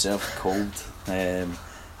 Best served cold.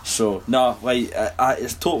 So no, like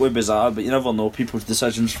it's totally bizarre, but you never know people's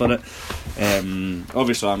decisions for it.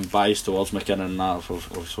 Obviously I'm biased towards McKinnon and that, I've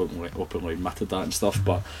openly admitted that and stuff,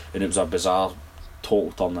 and it was a bizarre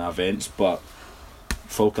total turn of events, but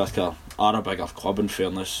Falkirk are a bigger club in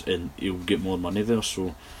fairness, and he'll get more money there,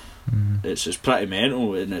 so it's pretty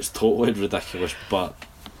mental and it's totally ridiculous, but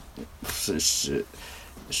it's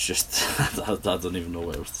just I don't even know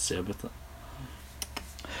what else to say about it.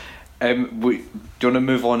 Do you want to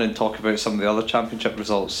move on and talk about some of the other championship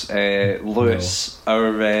results? Lewis,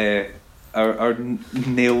 our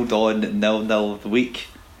nailed on 0-0 of the week.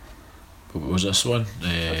 What was this one?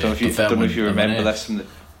 I don't know if you remember this from the.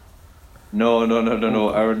 No.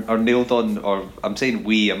 Our nailed on, or I'm saying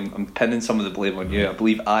we. I'm pinning some of the blame on you. I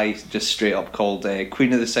believe I just straight up called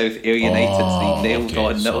Queen of the South Ayr United the nailed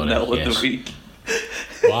on 0-0 of the week.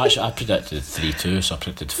 Well, actually, I predicted 3-2, so I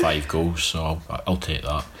predicted 5 goals. So I'll take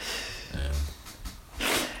that.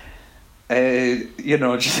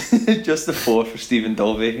 Just the 4 for Stephen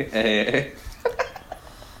Dolby. A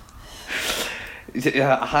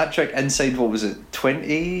hat trick inside, what was it,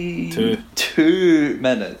 22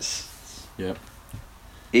 minutes? Yep.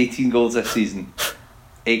 18 goals this season.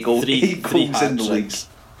 8 goals in the league.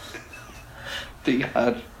 Big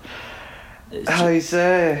hat. He's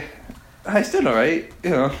doing alright,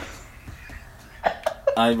 you know.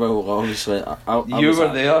 I will obviously. You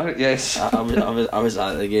were there, yes. I was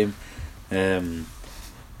at the game.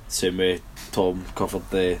 Same way Tom covered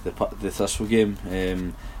the Thistle game.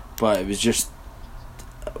 But it was just,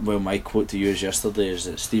 well, my quote to you is yesterday is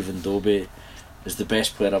that Stephen Dobie is the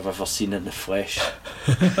best player I've ever seen in the flesh,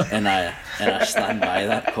 and I stand by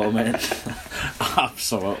that comment.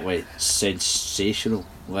 Absolutely sensational,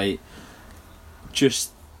 like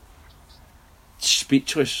just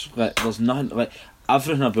speechless. Like there's nothing, like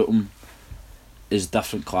everything about him is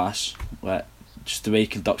different class. Like just the way he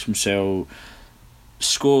conducts himself,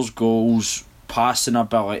 scores goals, passing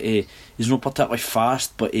ability. He's not particularly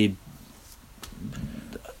fast, but he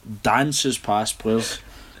dances past players,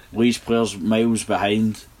 leaves players miles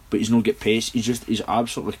behind, but he's not get pace. He's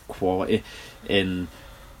absolutely quality, and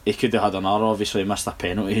he could have had another. Obviously, he missed a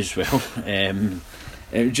penalty as well.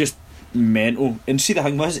 It was just mental. And see, the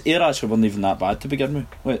thing was, Ayr actually weren't even that bad to begin with.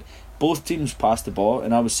 Like, both teams passed the ball,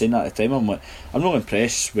 and I was saying that at the time. I'm like, I'm not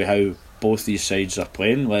impressed with how both these sides are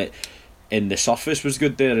playing. Like, and the surface was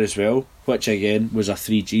good there as well, which again was a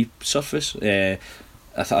 3G surface. I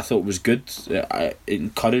thought it was good. It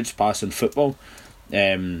encouraged passing football.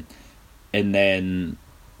 And then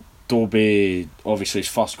Dobie, obviously his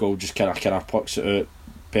first goal just kind of plucks it out,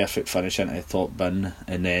 perfect finish into the top bin,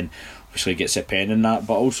 and then obviously gets a pen in that.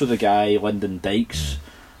 But also the guy Lyndon Dykes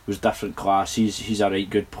was different class. He's a right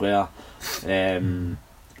good player.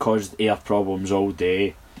 Caused Ayr problems all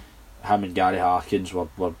day. Him and Gary Harkins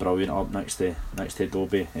were brilliant up next to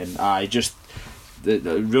Dobie, and it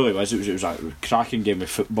really was. It was a cracking game of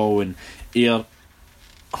football, and Ayr,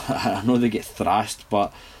 I know they get thrashed,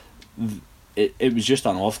 but it was just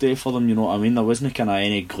an off day for them, you know what I mean? There wasn't kind of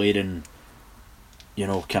any glaring, you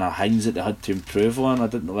know, kind of things that they had to improve on. I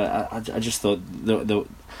didn't like. I just thought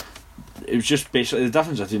it was just basically the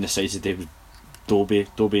difference between the sides today was Dobie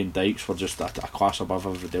and Dykes were just a class above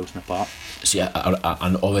everybody else in the park. See,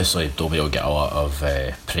 and obviously Dobie will get a lot of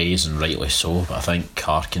praise, and rightly so, but I think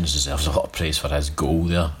Harkins deserves a lot of praise for his goal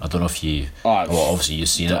there. I don't know if you, obviously you've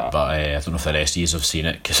seen it, but I don't know if the rest of you have seen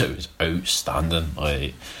it, because it was outstanding.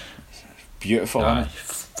 Like, beautiful, isn't it?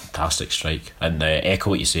 fantastic strike. And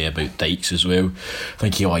echo what you say about Dykes as well. I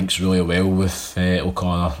think he links really well with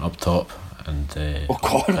O'Connor up top. And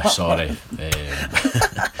O'Connor. Sorry.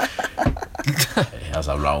 There's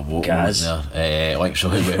a wrong vote there. Links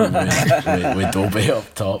really well with Dobie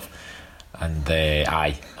up top. And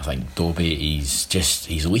I think Dobie,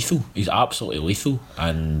 he's lethal. He's absolutely lethal.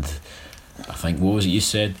 And I think, what was it you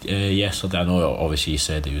said yesterday? I know obviously you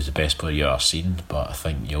said he was the best player you ever seen, but I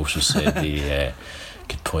think you also said he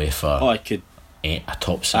could play for a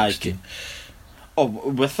top 16.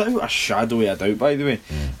 Without a shadow of a doubt, by the way.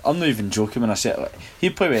 I'm not even joking when I say it.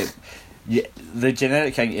 He'd play with the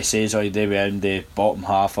generic thing to say is they'd be in the bottom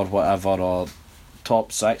half or whatever, or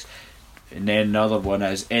top 6. And then another one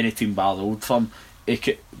is any team bar the Old Firm. He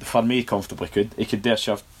could, for me, comfortably could. He could do a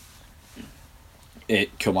shift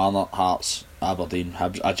at Kilmarnock, Hearts, Aberdeen,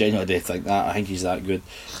 Hibs. I genuinely do think that. I think he's that good.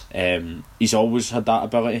 He's always had that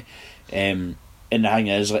ability. And the thing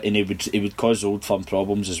is, and he would cause Old Firm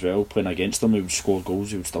problems as well. Playing against them, he would score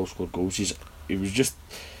goals. He would still score goals.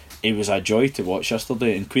 He was a joy to watch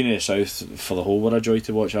yesterday. And Queen of the South for the whole were a joy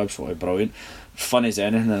to watch. Absolutely brilliant. Fun as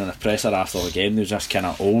anything. And in the presser after the game, there was this kind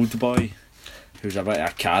of old boy who was a bit of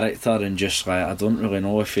a character, and just like, I don't really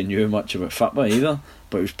know if he knew much about football either,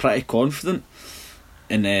 but he was pretty confident.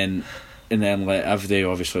 And then like every day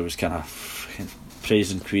obviously was kind of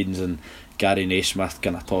praising Queens, and Gary Naismith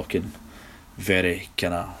kind of talking very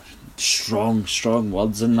kind of strong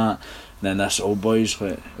words in that. And then this old boy's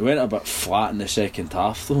like, it went a bit flat in the second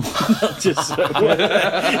half though. Just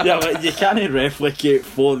yeah, but you can't replicate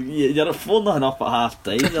you're at 4-0 up at half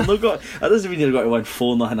time. You're not got, that doesn't mean you're going to win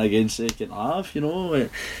 4-0 against second half, you know.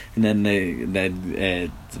 And then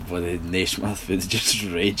Naismith was just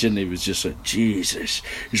raging. He was just like, Jesus.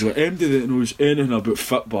 He's like, anybody that knows anything about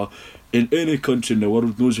football in any country in the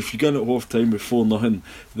world knows if you get at half time with 4-0,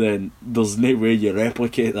 then there's no way you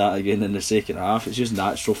replicate that again in the second half. It's just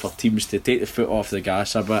natural for teams to take the foot off the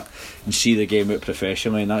gas a bit and see the game out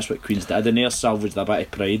professionally, and that's what Queens did. And they salvaged a bit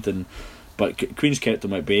of pride, but Queens kept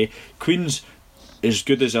them at bay. Queens, as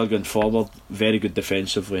good as they're going forward, very good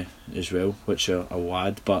defensively as well, which I'll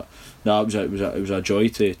add. But no, it was a joy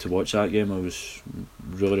to watch that game. It was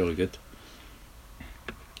really good.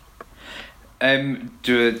 I mean,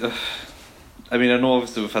 I know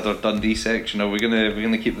obviously we've had our Dundee section. Are we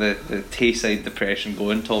gonna keep the Tayside depression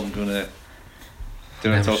going? Tom, do you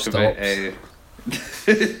wanna talk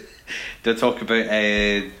about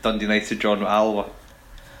Dundee United drawn with Alloa?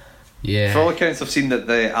 Yeah. For all accounts, I've seen that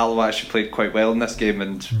the Alloa actually played quite well in this game,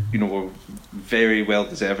 and were very well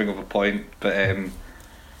deserving of a point. But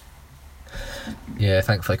yeah,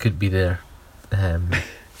 thankfully I could be there.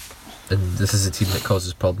 And this is a team that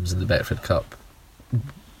causes problems in the Betfred Cup.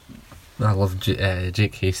 I love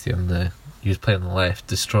Jake Hasty he was playing on the left,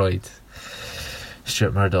 destroyed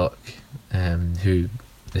Stuart Murdoch, who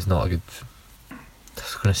is not a good, I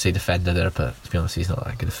was going to say defender there, but to be honest he's not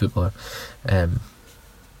that good a footballer.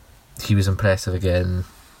 He was impressive again.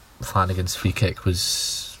 Flanagan's free kick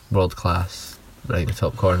was world class, right in the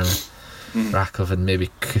top corner. Rakovan maybe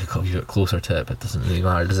could have got a bit closer to it, but it doesn't really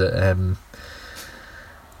matter, does it?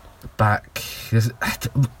 Back,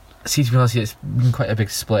 see, to be honest, it's been quite a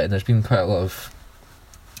big split, and there's been quite a lot of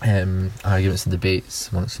arguments and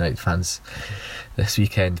debates amongst United fans this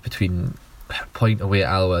weekend between point away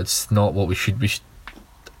at Alloa. It's not what we should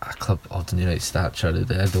a club of United stature. I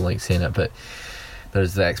don't like saying it, but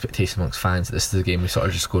there's the expectation amongst fans that this is the game we sort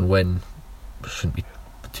of just go and win. Shouldn't be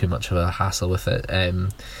too much of a hassle with it.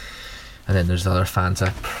 And then there's other fans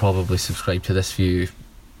that probably subscribe to this view.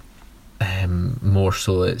 More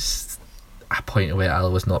so, it's a point away at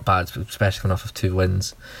Alloa was not bad, especially coming off of 2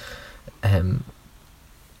 wins.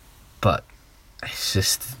 But it's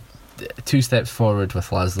just 2 steps forward with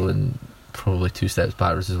Laszlo and probably 2 steps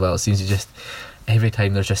backwards as well. It seems to just every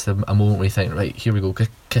time there's just a moment where you think, right, here we go,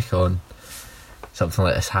 kick on, something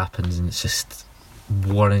like this happens, and it's just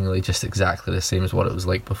warningly just exactly the same as what it was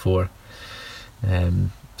like before.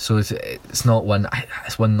 So it's not one.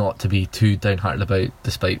 It's one not to be too downhearted about,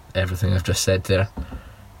 despite everything I've just said there.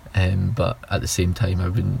 But at the same time, I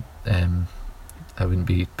wouldn't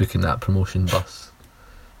be booking that promotion bus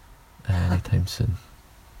anytime soon.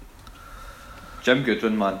 Jim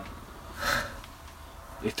Goodwin, man.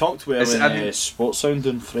 He talked well in Sports Sound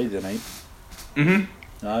on Friday night.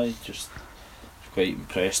 I just quite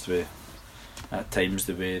impressed with at times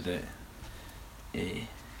the way that he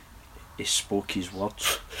spoke his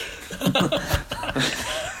words.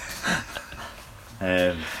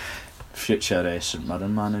 Future St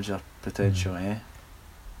Mirren manager potential,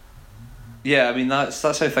 Yeah, I mean that's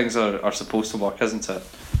how things are supposed to work, isn't it?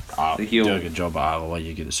 Do a good job at Alloa,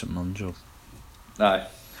 you get a St Mirren job. Aye.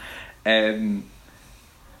 I mean,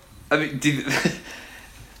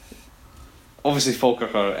 obviously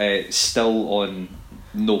Falkirk are still on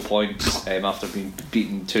no points after being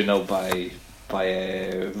beaten 2-0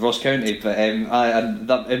 by Ross County, but it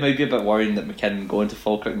might be a bit worrying that McKinnon go into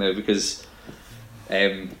Falkirk now because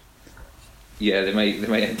they might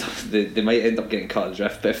end up getting cut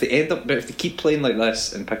adrift. But if they keep playing like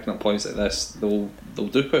this and picking up points like this, they'll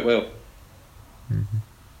do quite well. Mm-hmm.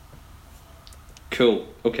 Cool.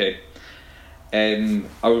 Okay.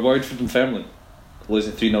 Are we worried for Dunfermline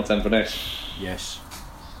losing 3-0 to Inverness? Yes.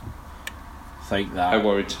 I think that. How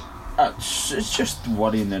worried? It's just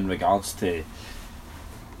worrying in regards to.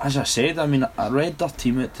 As I said, I mean, I read their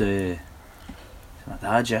team at my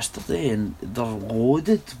dad yesterday, and they're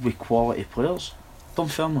loaded with quality players.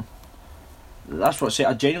 Dunfermline. That's what I say.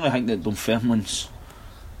 I genuinely think that Dunfermline's.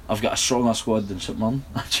 I've got a stronger squad than St Mirren.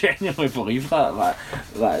 I genuinely believe that.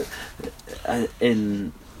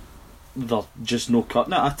 And they're just no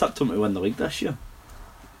cutting it. I tipped them to win the league this year,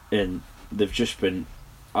 and they've just been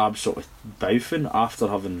absolutely bouffing after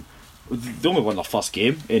having. They only won their first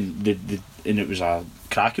game, and it was a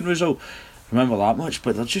cracking result. Remember that much,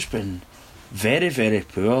 but they've just been very, very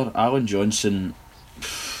poor. Alan Johnson.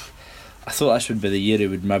 I thought this would be the year he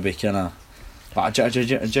would maybe kind of. But I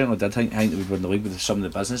generally did think they would win the league with some of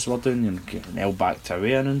the business we're doing and getting held back to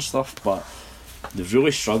away and stuff, but they've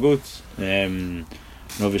really struggled. And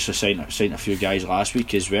obviously signed a few guys last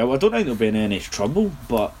week as well. I don't think they'll be in any trouble,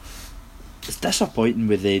 but it's disappointing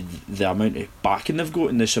with the amount of backing they've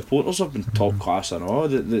got, and the supporters have been top class and all.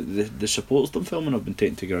 The supporters them filming have been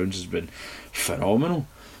taken to grounds has been phenomenal.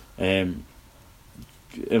 And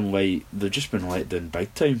like they've just been let down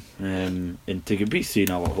big time. And to get beat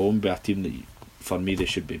 3-0 at home by a team that for me they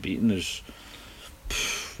should be beating is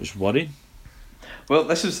worrying. Well,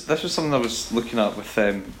 this was something I was looking at with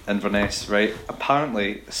Inverness, right?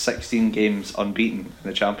 Apparently 16 games unbeaten in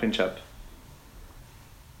the Championship.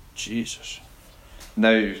 Jesus.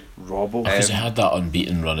 Now Robbo. Because they had that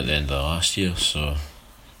unbeaten run at the end of last year, so.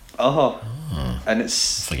 And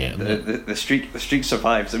it's the streak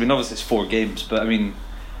survives. I mean, obviously it's 4 games, but I mean,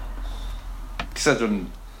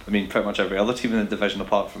 considering pretty much every other team in the division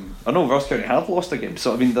apart from I know Ross County have lost a game,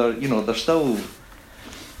 so I mean they're still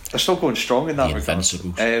going strong in that regard.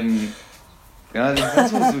 Invincibles. Yeah, the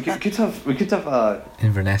Invincibles. We could have a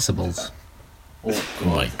Invernessables. Oh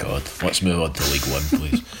my God! Let's move on to League One,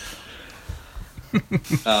 please.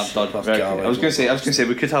 Done. Very I was going to say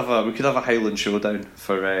we could have a Highland showdown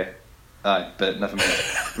for but never mind.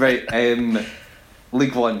 Right,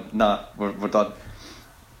 League One. Nah, we're done.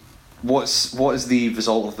 What is the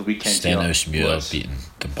result of the weekend? Stenhousemuir beating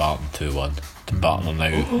Dumbarton 2-1. Dumbarton are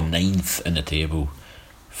now 9th in the table,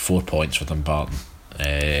 4 points for Dumbarton.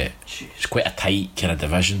 It's quite a tight kind of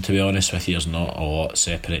division, to be honest with you. There's not a lot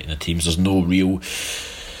separating the teams. There's no real.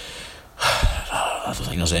 I don't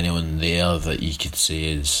think there's anyone there that you could say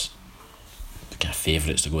is kind of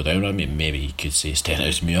favourites to go down. I mean, maybe you could say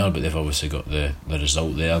Stenhousemuir, but they've obviously got the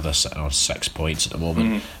result there. They're sitting on 6 points at the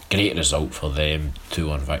moment. Great result for them,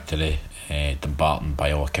 2-1 victory. Dumbarton,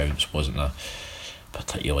 by all accounts, wasn't a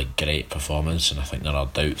particularly great performance, and I think there are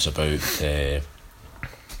doubts about the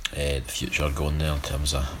future going there in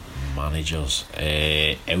terms of managers.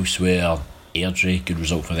 Elsewhere, Airdrie, good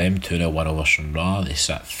result for them, 2-0 win over Stranraer. They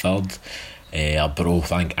sit 3rd.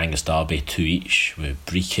 Arbroath, Angus Derby 2 each with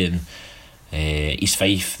Brechin. East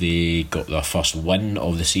Fife, they got their first win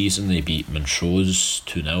of the season. They beat Montrose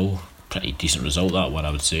 2-0. Pretty decent result, that one,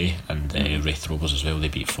 I would say. And Wraith Rovers as well, they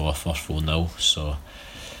beat Forth 4-0. So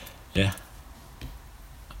yeah.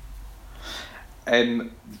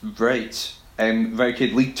 Right. Very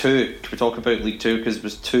good. League 2. Can we talk about League 2? Because there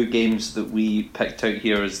was 2 games that we picked out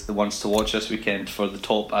here as the ones to watch this weekend for the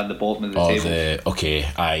top and the bottom of the table. Okay,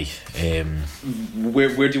 aye.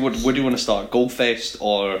 Where do you want to start? Goldfest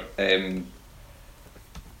or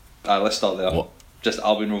let's start there. What? Just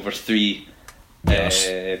Albion Rovers 3. Yes.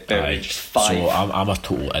 Rangers 5. So I'm a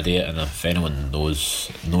total idiot, and if anyone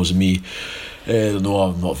knows me, they know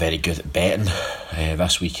I'm not very good at betting.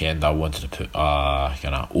 This weekend I wanted to put a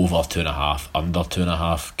kind of over 2.5, under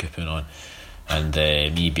 2.5 coupon on, and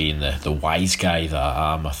me being the wise guy that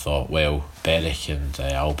I am, I thought, well, Berwick and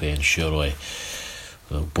Albion, surely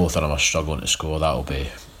both of them are struggling to score. That'll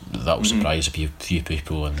surprise a few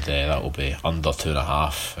people, and that'll be under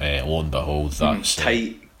 2.5. Lo and behold, that's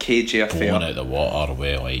tight, cagey affair, blown out the water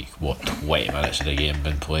with 20 minutes of the game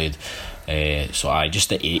been played. So just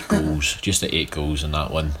the 8 goals in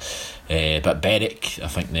that one. But Berwick, I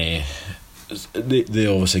think they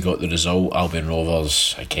obviously got the result. Albion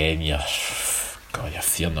Rovers, again, you're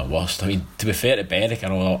fearing the worst. I mean, to be fair to Berwick, I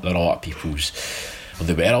know there are a lot of people's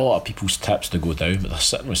there were a lot of people's tips to go down, but they're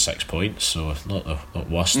sitting with 6 points, so not the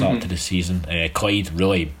worst start to the season. Clyde,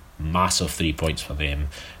 really massive 3 points for them.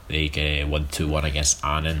 They won 2-1 against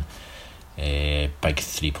Annan. Big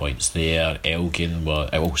 3 points there. Stirling,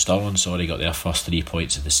 got their first 3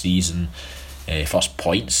 points of the season. First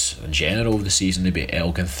points in general of the season. They beat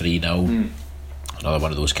Elgin 3-0. Another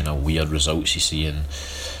one of those kind of weird results you see in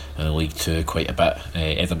League 2 quite a bit.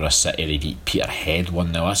 Edinburgh City, they beat Peterhead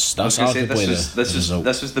 1-0. That's arguably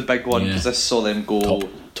this was the big one, because this saw them go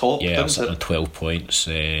top. Yeah, sitting on 12 points.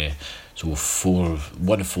 So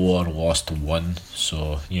 1-4, lost to 1.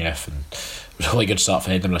 So yeah, really good start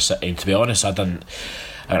for Edinburgh City. And to be honest, I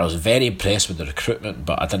was very impressed with the recruitment,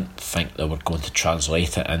 but I didn't think they were going to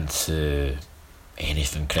translate it into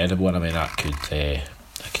anything credible. And I mean, that could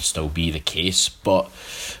still be the case, but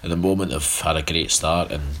at the moment they've had a great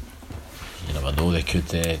start, and you never know, they could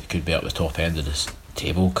be at the top end of this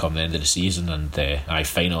table come the end of the season. And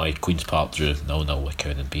finally Queen's Park drew 0-0 with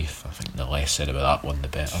Cowan and Beef. I think the less said about that one the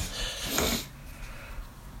better.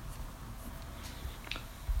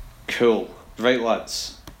 Cool. Right,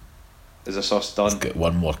 lads, is this us done? We've got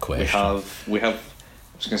one more question. We have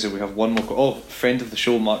one more. Friend of the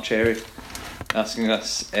show, Mark Cherry, asking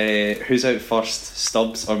us, who's out first,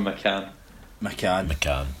 Stubbs or McCann?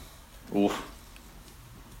 McCann. Oh,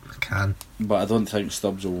 McCann. But I don't think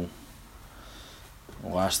Stubbs will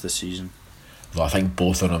last the season. Well, I think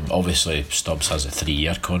both of them. Obviously Stubbs has a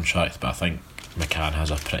 3-year contract, but I think McCann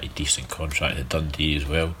has a pretty decent contract at Dundee as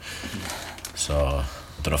well. So I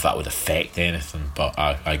don't know if that would affect anything, but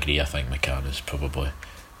I agree. I think McCann is probably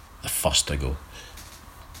the first to go.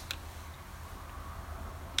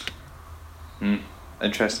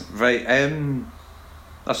 Interesting. Right,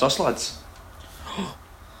 that's us, lads.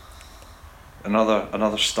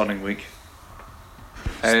 Another stunning week.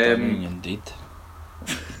 Stunning indeed.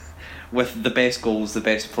 With the best goals, the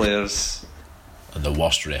best players, and the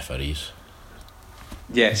worst referees.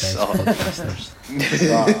 Yes.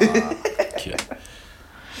 Cute.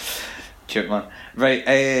 Cute, man. Right,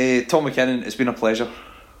 Tom McKinnon, it's been a pleasure.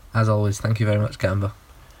 As always, thank you very much, Gamba.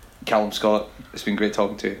 Callum Scott, it's been great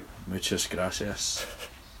talking to you. Muchas gracias.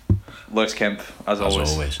 Lewis Kemp, as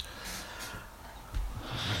always.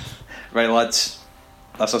 Right, lads,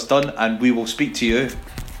 that's us done, and we will speak to you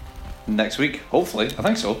next week, hopefully. I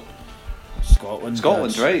think so. Scotland's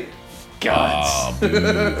right. God.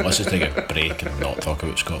 Let's just take a break and not talk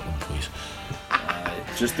about Scotland, please.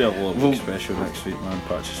 Just do a little special next week, man.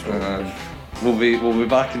 Patches. We'll be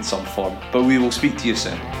back in some form, but we will speak to you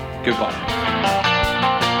soon. Goodbye.